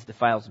unwashed hands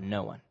defiles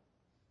no one."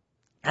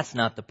 That's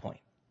not the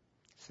point.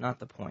 It's not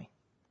the point.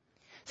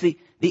 See,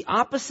 the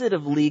opposite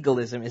of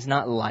legalism is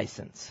not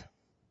license.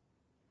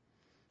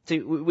 See,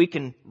 we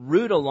can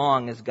root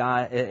along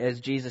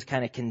as Jesus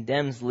kind of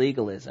condemns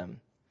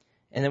legalism,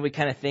 and then we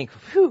kind of think,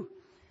 "Whew,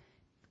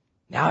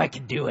 now I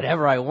can do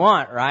whatever I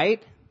want,"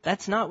 right?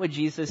 That's not what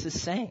Jesus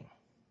is saying.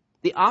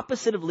 The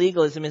opposite of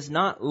legalism is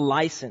not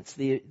license,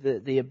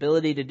 the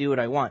ability to do what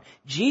I want.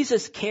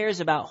 Jesus cares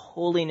about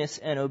holiness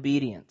and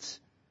obedience.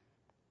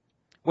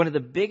 One of the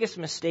biggest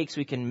mistakes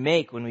we can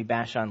make when we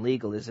bash on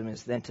legalism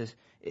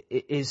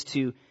is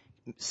to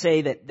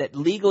say that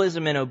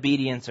legalism and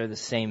obedience are the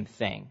same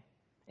thing.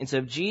 And so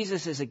if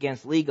Jesus is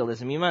against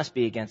legalism, he must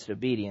be against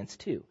obedience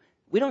too.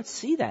 We don't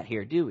see that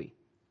here, do we?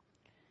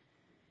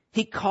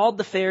 He called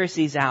the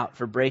Pharisees out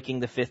for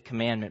breaking the fifth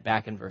commandment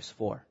back in verse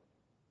 4.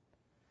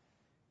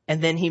 And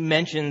then he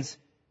mentions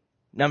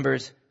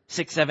Numbers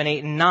 6, 7,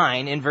 8, and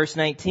 9 in verse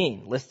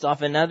 19. Lists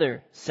off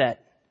another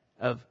set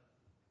of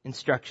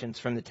instructions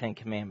from the Ten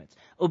Commandments.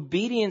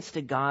 Obedience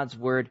to God's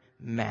word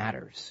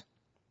matters.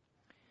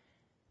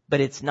 But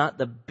it's not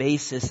the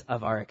basis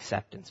of our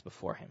acceptance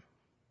before him.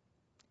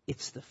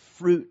 It's the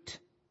fruit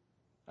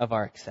of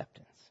our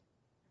acceptance.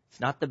 It's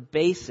not the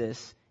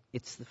basis,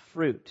 it's the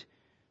fruit.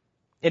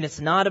 And it's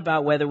not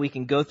about whether we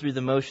can go through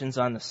the motions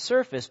on the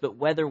surface, but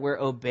whether we're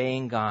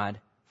obeying God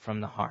from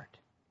the heart.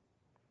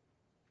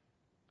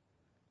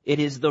 It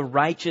is the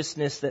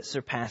righteousness that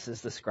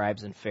surpasses the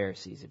scribes and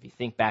Pharisees. If you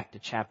think back to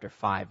chapter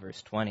 5,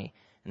 verse 20,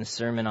 in the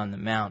Sermon on the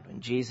Mount,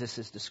 when Jesus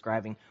is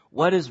describing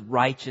what does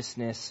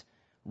righteousness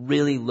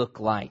really look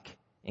like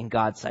in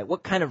God's sight?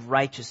 What kind of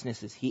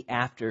righteousness is he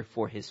after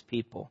for his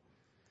people?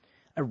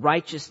 A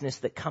righteousness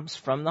that comes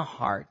from the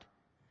heart,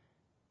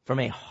 from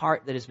a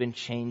heart that has been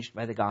changed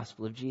by the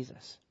gospel of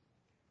Jesus.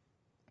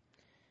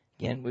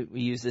 Again,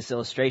 we use this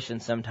illustration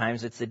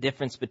sometimes. It's the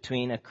difference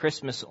between a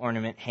Christmas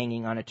ornament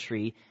hanging on a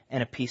tree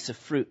and a piece of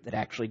fruit that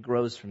actually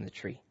grows from the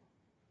tree.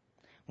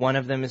 One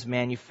of them is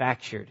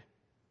manufactured,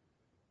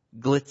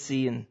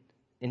 glitzy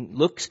and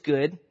looks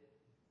good,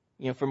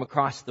 from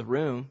across the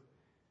room.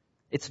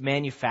 It's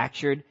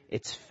manufactured,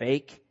 it's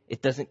fake,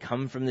 it doesn't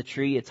come from the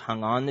tree, it's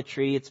hung on the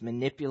tree, it's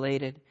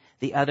manipulated.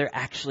 The other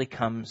actually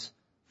comes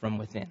from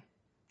within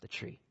the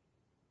tree.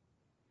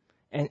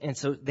 And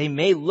so they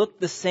may look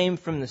the same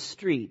from the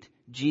street.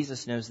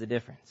 Jesus knows the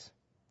difference.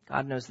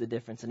 God knows the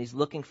difference. And he's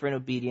looking for an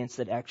obedience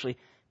that actually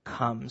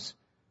comes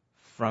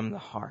from the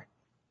heart.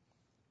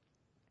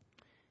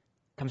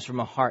 Comes from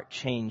a heart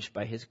changed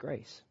by his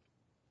grace.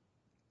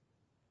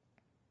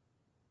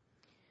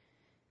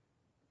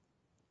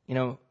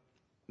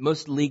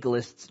 Most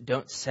legalists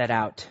don't set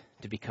out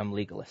to become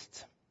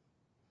legalists.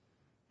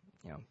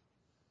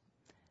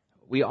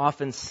 We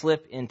often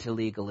slip into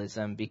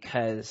legalism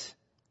because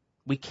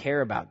we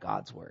care about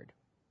God's word.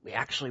 We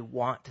actually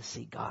want to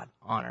see God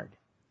honored.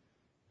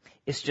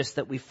 It's just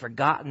that we've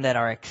forgotten that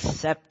our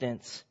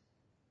acceptance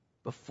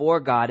before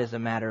God is a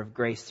matter of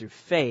grace through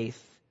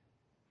faith,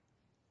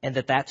 and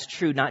that's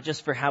true not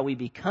just for how we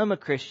become a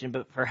Christian,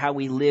 but for how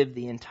we live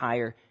the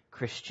entire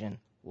Christian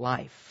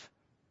life.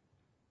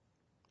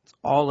 It's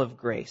all of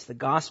grace. The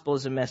gospel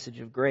is a message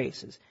of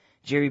grace, as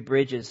Jerry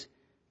Bridges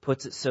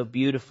puts it so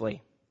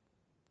beautifully.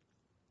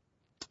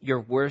 Your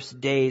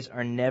worst days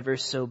are never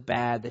so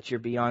bad that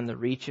you're beyond the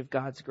reach of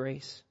God's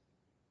grace.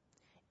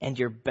 And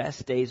your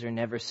best days are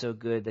never so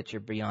good that you're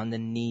beyond the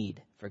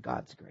need for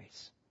God's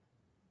grace.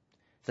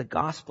 The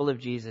gospel of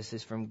Jesus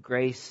is from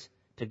grace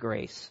to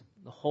grace.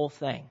 The whole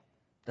thing.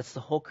 That's the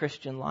whole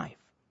Christian life.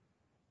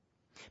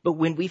 But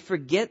when we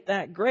forget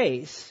that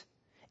grace,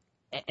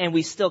 and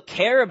we still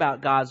care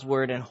about God's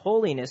word and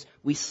holiness,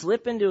 we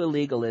slip into a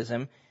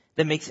legalism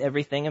that makes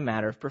everything a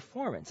matter of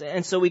performance.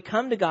 And so we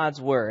come to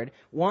God's word,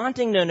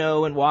 wanting to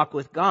know and walk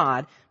with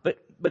God,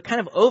 but kind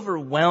of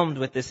overwhelmed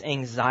with this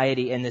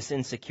anxiety and this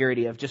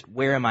insecurity of just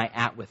where am I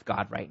at with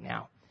God right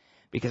now?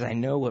 Because I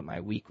know what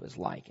my week was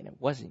like, and it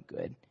wasn't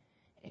good.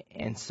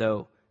 And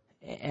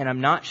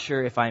I'm not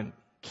sure if I'm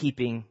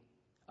keeping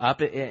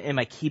up. Am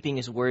I keeping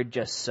his word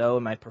just so?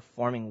 Am I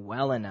performing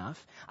well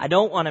enough? I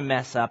don't want to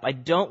mess up. I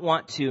don't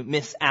want to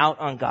miss out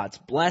on God's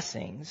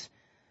blessings.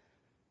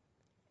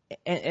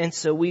 And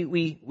so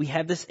we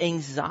have this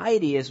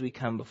anxiety as we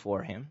come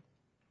before him.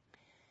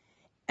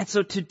 And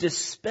so to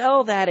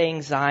dispel that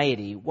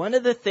anxiety, one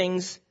of the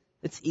things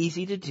that's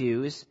easy to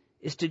do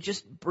is to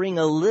just bring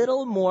a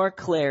little more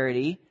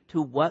clarity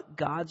to what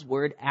God's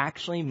word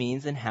actually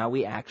means and how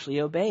we actually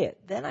obey it.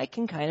 Then I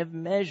can kind of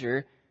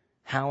measure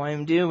how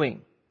I'm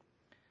doing.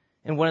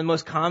 And one of the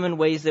most common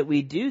ways that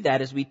we do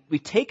that is we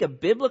take a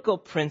biblical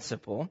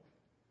principle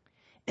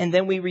and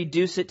then we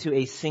reduce it to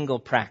a single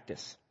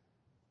practice.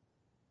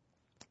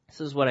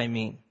 This is what I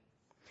mean.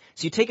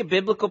 So you take a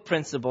biblical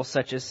principle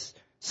such as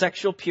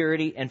sexual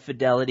purity and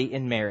fidelity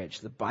in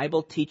marriage. The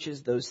Bible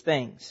teaches those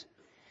things.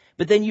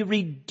 But then you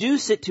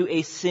reduce it to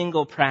a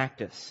single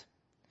practice,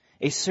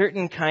 a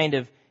certain kind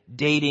of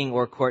dating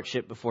or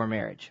courtship before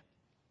marriage.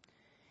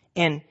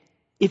 And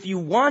if you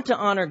want to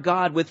honor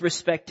God with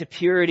respect to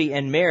purity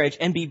and marriage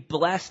and be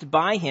blessed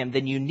by Him,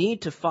 then you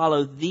need to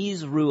follow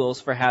these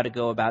rules for how to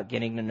go about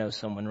getting to know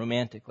someone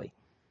romantically.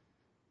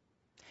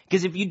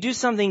 Because if you do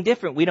something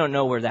different, we don't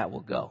know where that will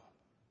go.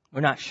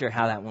 We're not sure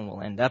how that one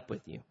will end up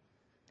with you.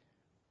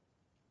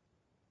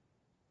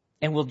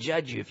 And we'll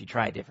judge you if you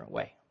try a different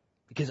way.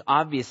 Because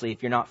obviously,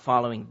 if you're not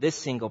following this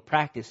single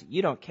practice,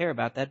 you don't care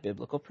about that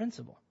biblical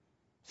principle.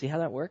 See how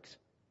that works?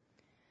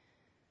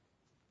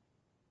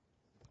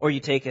 Or you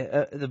take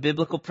the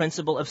biblical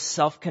principle of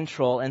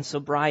self-control and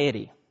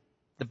sobriety.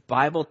 The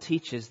Bible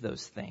teaches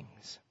those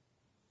things.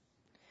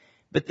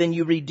 But then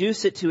you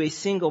reduce it to a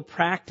single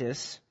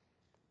practice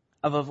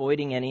of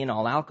avoiding any and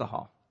all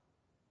alcohol.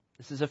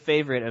 This is a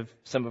favorite of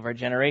some of our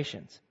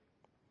generations.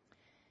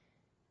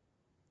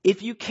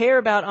 If you care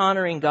about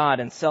honoring God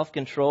and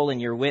self-control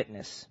in your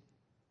witness,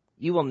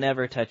 you will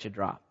never touch a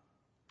drop.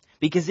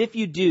 Because if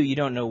you do, you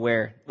don't know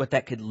what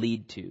that could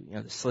lead to,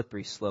 the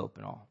slippery slope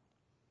and all.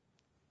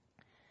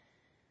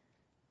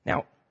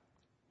 Now,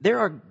 there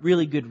are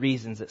really good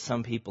reasons that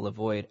some people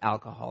avoid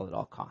alcohol at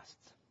all costs.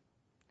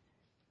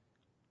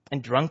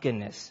 And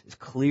drunkenness is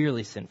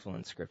clearly sinful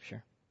in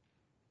Scripture.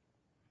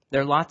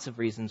 There are lots of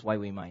reasons why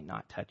we might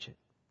not touch it.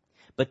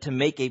 But to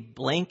make a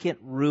blanket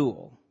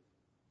rule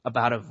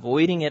about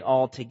avoiding it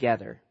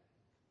altogether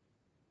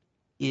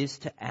is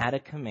to add a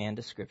command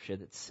to Scripture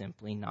that's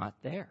simply not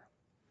there.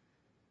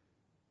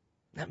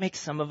 That makes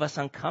some of us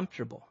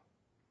uncomfortable.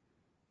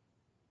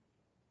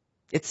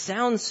 It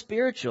sounds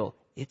spiritual.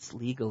 It's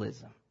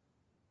legalism.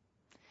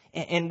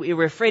 And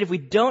we're afraid if we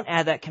don't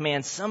add that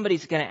command,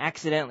 somebody's going to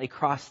accidentally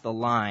cross the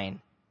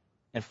line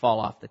and fall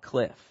off the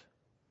cliff.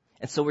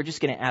 And so we're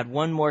just going to add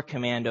one more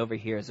command over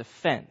here as a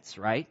fence,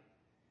 right?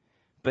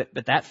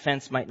 But that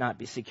fence might not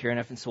be secure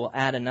enough, and so we'll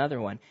add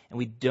another one. And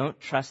we don't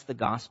trust the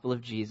gospel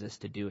of Jesus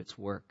to do its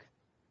work.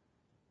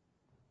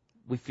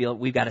 We feel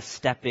we've got to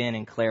step in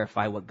and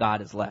clarify what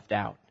God has left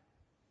out.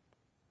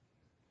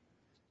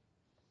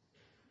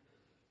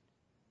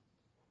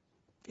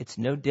 It's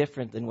no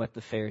different than what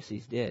the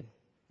Pharisees did,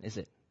 is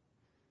it?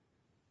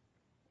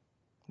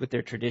 With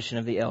their tradition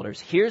of the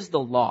elders. Here's the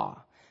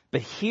law,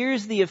 but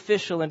here's the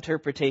official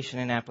interpretation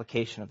and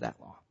application of that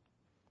law.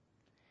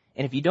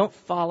 And if you don't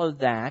follow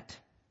that,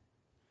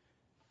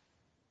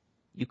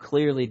 you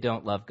clearly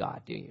don't love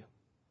God, do you?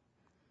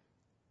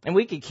 And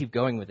we could keep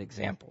going with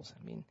examples.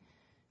 I mean,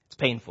 it's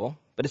painful,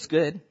 but it's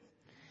good.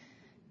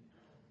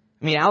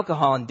 I mean,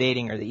 alcohol and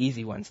dating are the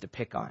easy ones to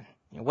pick on.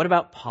 What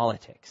about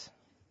politics?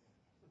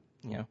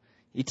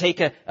 You take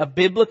a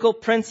biblical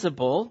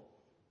principle,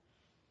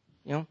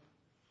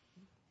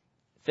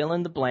 fill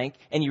in the blank,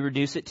 and you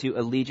reduce it to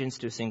allegiance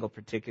to a single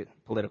particular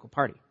political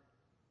party.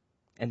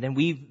 And then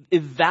we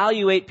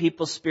evaluate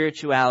people's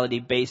spirituality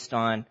based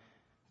on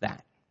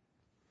that.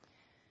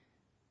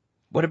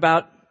 What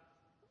about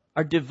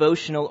our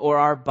devotional or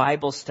our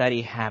Bible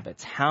study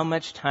habits? How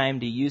much time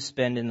do you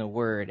spend in the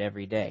Word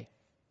every day?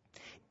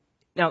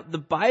 Now, the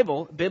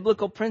Bible,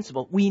 biblical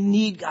principle, we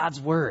need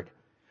God's Word.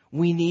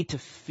 We need to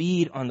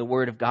feed on the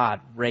Word of God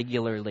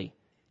regularly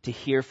to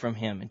hear from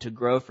Him and to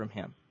grow from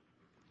Him.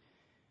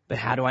 But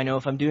how do I know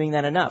if I'm doing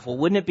that enough? Well,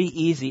 wouldn't it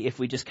be easy if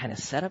we just kind of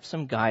set up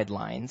some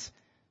guidelines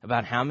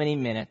about how many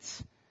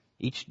minutes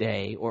each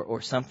day or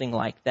something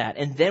like that?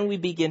 And then we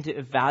begin to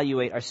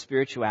evaluate our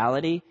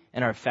spirituality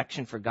and our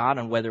affection for God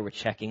on whether we're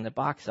checking the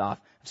box off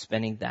of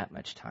spending that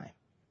much time.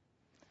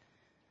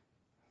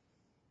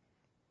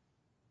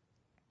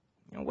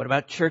 What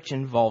about church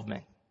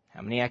involvement?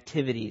 How many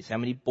activities? How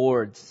many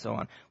boards? So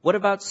on. What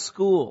about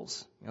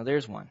schools?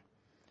 There's one.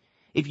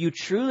 If you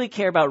truly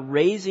care about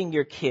raising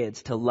your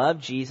kids to love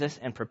Jesus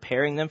and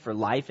preparing them for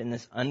life in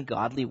this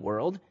ungodly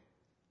world,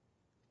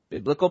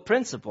 biblical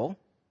principle,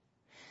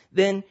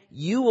 then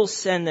you will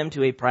send them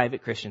to a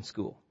private Christian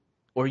school,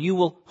 or you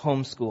will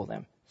homeschool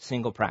them,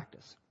 single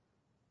practice.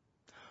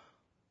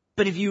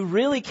 But if you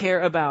really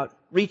care about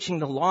reaching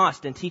the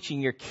lost and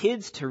teaching your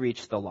kids to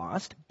reach the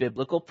lost,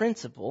 biblical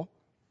principle,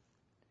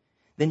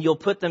 then you'll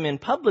put them in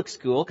public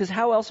school, because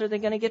how else are they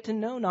going to get to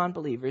know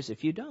non-believers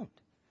if you don't?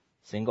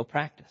 Single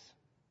practice.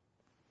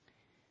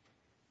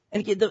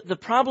 And again, the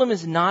problem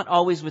is not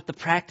always with the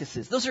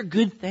practices. Those are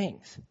good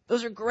things.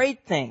 Those are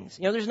great things.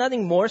 There's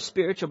nothing more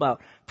spiritual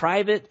about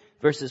private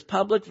versus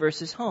public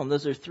versus home.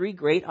 Those are three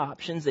great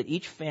options that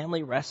each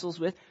family wrestles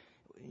with.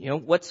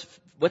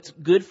 What's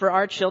good for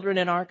our children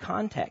in our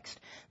context.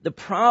 The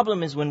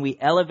problem is when we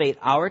elevate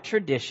our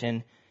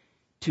tradition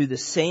to the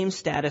same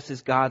status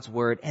as God's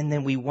word, and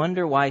then we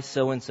wonder why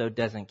so-and-so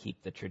doesn't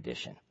keep the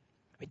tradition.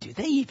 I mean, do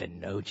they even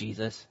know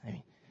Jesus? I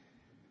mean,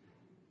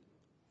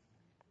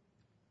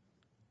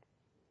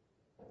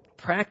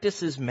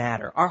 practices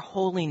matter. Our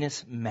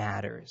holiness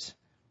matters.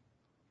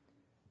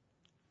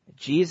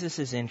 Jesus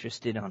is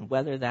interested on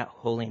whether that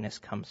holiness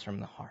comes from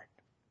the heart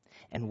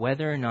and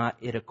whether or not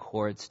it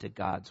accords to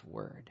God's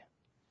word.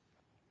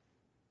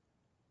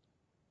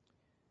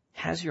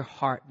 Has your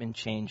heart been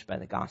changed by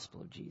the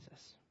gospel of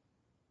Jesus?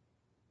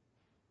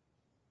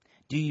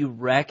 Do you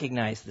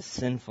recognize the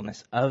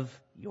sinfulness of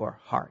your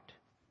heart?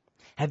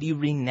 Have you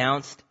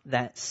renounced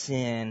that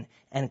sin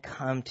and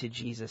come to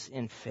Jesus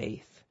in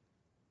faith?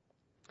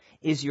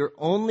 Is your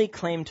only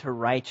claim to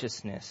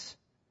righteousness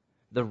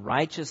the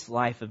righteous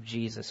life of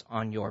Jesus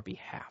on your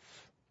behalf?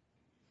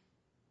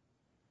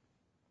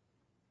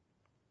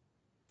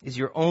 Is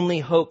your only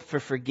hope for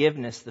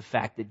forgiveness the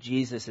fact that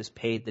Jesus has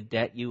paid the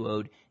debt you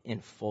owed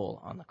in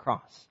full on the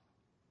cross?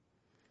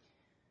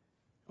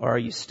 Or are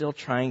you still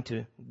trying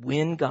to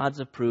win God's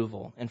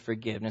approval and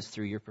forgiveness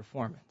through your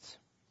performance?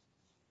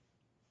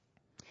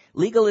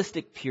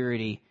 Legalistic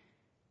purity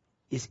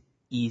is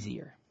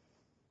easier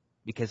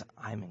because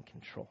I'm in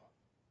control.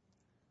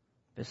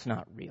 But it's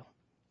not real.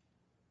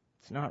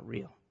 It's not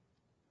real.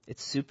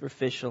 It's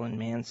superficial and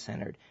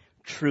man-centered.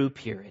 True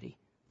purity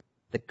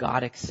that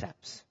God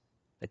accepts,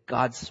 that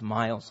God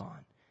smiles on,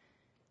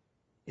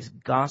 is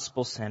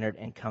gospel-centered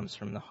and comes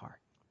from the heart.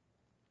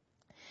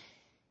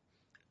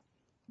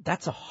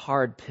 That's a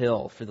hard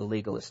pill for the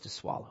legalist to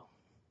swallow.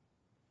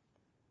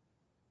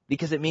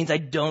 Because it means I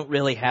don't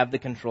really have the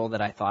control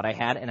that I thought I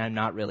had, and I'm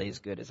not really as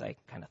good as I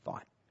kind of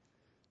thought.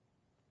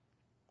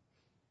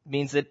 It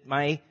means that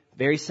my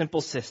very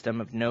simple system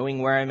of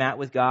knowing where I'm at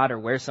with God or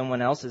where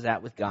someone else is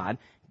at with God,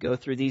 go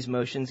through these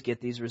motions,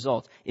 get these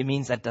results, it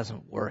means that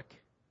doesn't work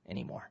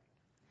anymore.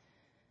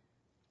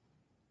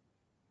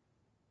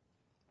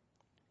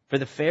 For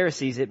the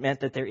Pharisees, it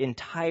meant that their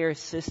entire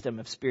system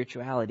of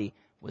spirituality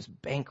was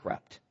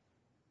bankrupt.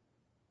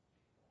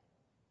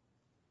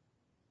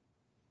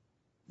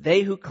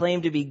 They who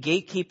claimed to be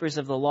gatekeepers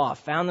of the law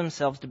found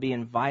themselves to be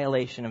in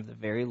violation of the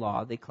very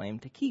law they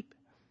claimed to keep.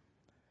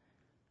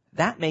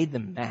 That made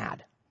them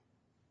mad.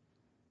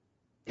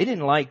 They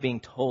didn't like being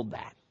told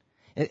that.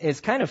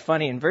 It's kind of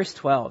funny. In verse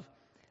 12,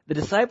 the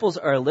disciples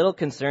are a little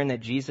concerned that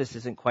Jesus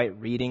isn't quite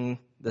reading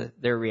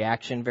their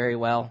reaction very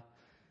well.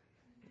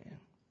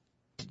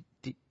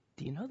 Do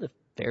you know the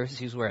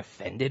Pharisees were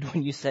offended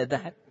when you said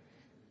that?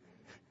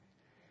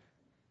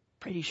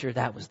 Pretty sure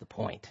that was the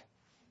point.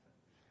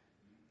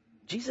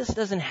 Jesus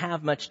doesn't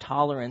have much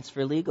tolerance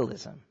for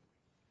legalism.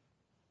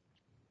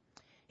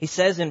 He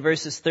says in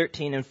verses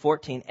 13 and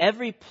 14,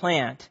 every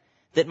plant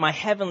that my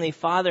heavenly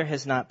Father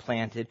has not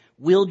planted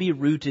will be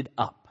rooted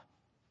up.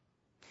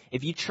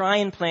 If you try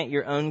and plant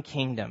your own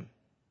kingdom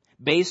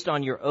based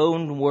on your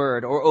own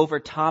word or over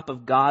top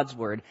of God's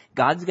word,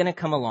 God's going to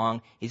come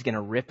along, he's going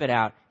to rip it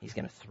out, he's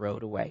going to throw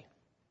it away.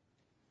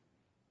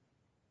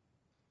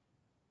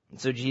 And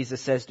so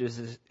Jesus says to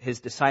his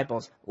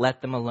disciples,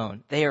 let them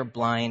alone. They are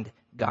blind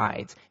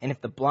guides. And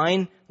if the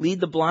blind lead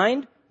the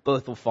blind,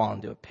 both will fall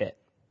into a pit.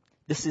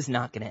 This is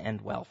not going to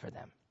end well for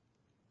them.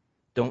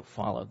 Don't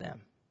follow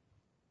them.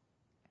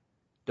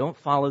 Don't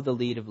follow the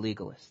lead of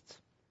legalists.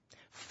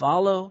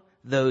 Follow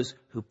those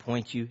who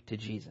point you to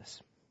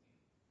Jesus.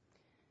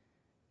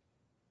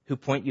 Who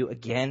point you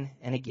again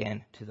and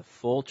again to the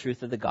full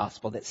truth of the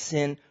gospel, that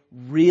sin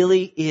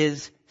really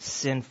is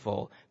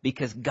sinful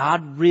because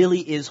God really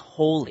is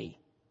holy.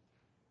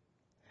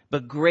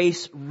 But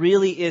grace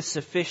really is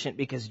sufficient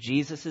because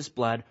Jesus'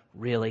 blood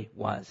really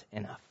was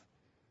enough.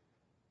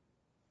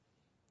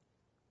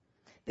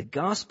 The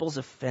gospel's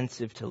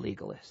offensive to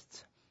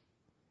legalists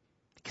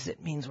because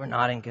it means we're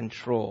not in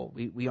control.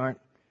 We aren't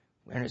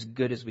as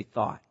good as we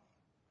thought.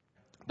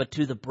 But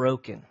to the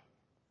broken,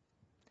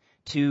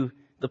 to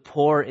the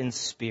poor in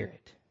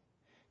spirit,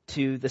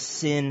 to the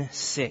sin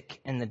sick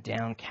and the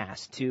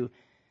downcast, to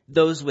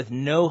those with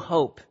no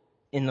hope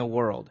in the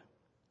world,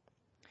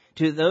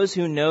 to those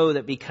who know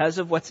that because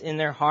of what's in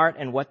their heart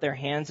and what their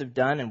hands have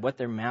done and what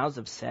their mouths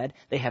have said,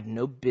 they have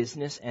no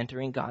business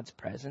entering God's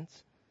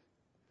presence,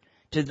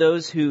 to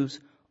those whose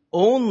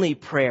only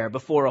prayer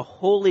before a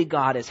holy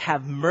God is,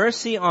 have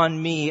mercy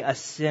on me, a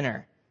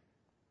sinner.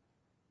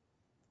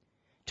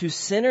 To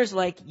sinners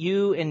like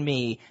you and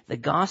me, the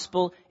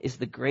gospel is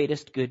the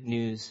greatest good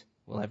news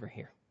we'll ever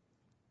hear.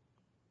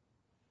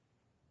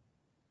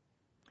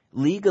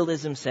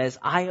 Legalism says,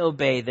 I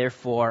obey,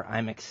 therefore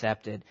I'm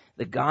accepted.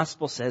 The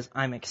gospel says,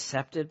 I'm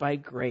accepted by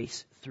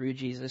grace through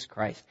Jesus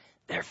Christ,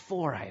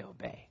 therefore I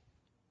obey.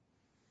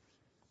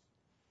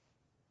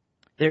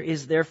 There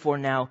is therefore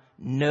now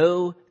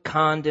no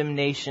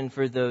condemnation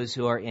for those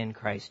who are in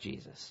Christ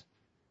Jesus.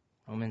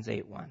 Romans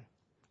 8:1.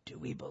 Do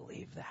we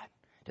believe that?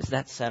 Does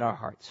that set our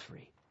hearts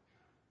free?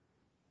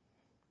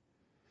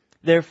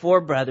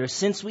 Therefore, brothers,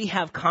 since we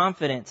have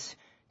confidence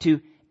to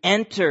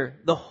enter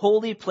the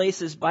holy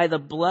places by the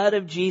blood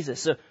of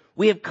Jesus, so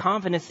we have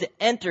confidence to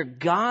enter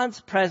God's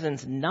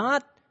presence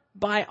not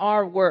by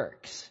our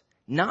works,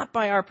 not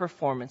by our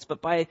performance,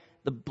 but by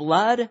the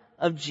blood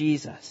of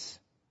Jesus,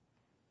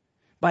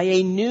 by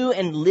a new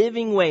and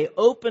living way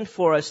opened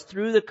for us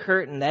through the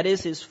curtain, that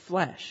is his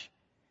flesh.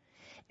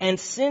 And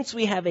since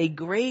we have a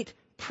great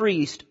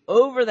priest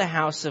over the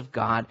house of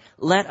God,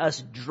 let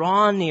us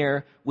draw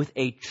near with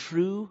a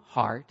true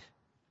heart,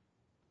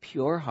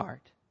 pure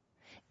heart,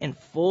 and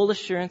full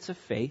assurance of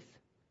faith,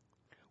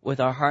 with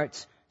our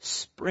hearts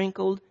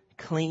sprinkled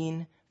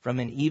clean from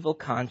an evil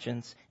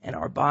conscience and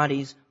our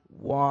bodies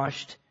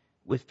washed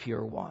with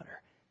pure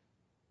water.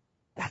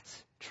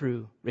 That's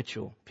true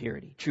ritual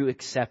purity, true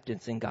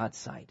acceptance in God's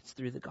sight. It's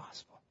through the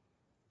gospel.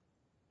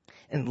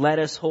 And let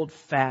us hold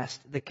fast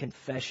the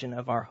confession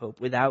of our hope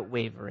without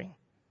wavering.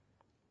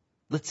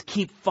 Let's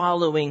keep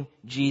following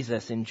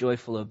Jesus in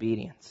joyful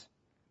obedience.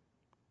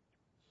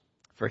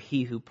 For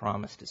he who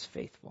promised is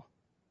faithful.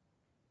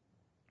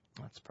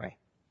 Let's pray.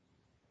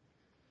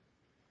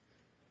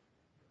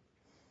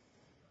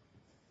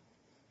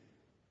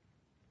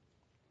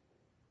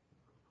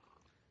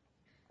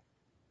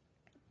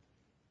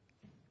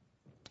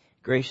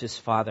 Gracious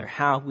Father,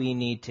 how we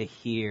need to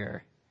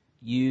hear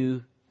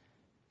you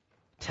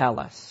tell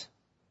us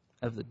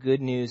of the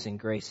good news and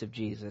grace of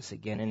Jesus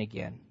again and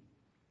again.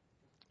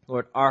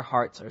 Lord, our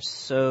hearts are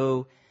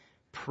so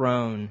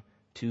prone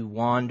to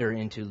wander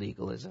into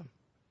legalism.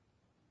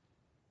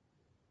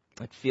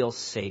 It feels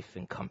safe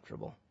and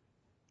comfortable,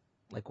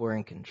 like we're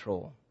in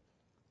control.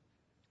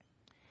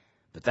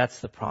 But that's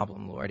the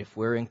problem, Lord. If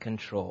we're in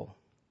control,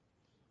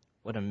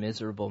 what a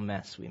miserable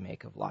mess we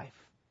make of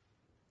life.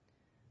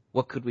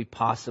 What could we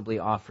possibly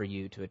offer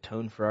you to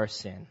atone for our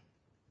sin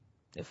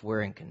if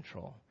we're in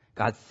control?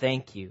 God,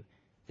 thank you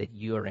that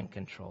you are in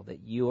control, that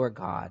you are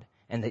God,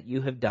 and that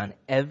you have done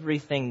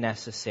everything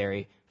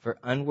necessary for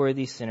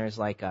unworthy sinners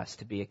like us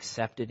to be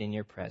accepted in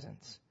your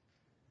presence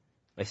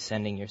by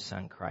sending your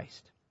Son,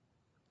 Christ.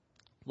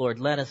 Lord,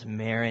 let us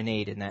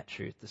marinate in that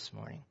truth this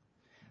morning.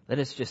 Let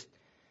us just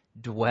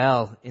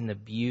dwell in the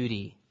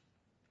beauty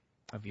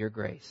of your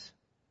grace.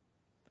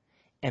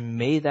 And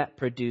may that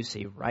produce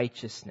a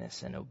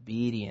righteousness and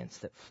obedience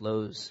that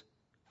flows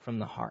from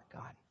the heart,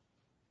 God.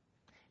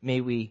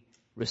 May we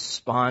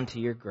respond to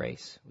your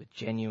grace with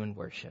genuine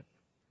worship.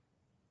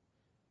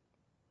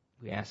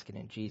 We ask it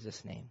in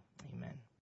Jesus' name. Amen.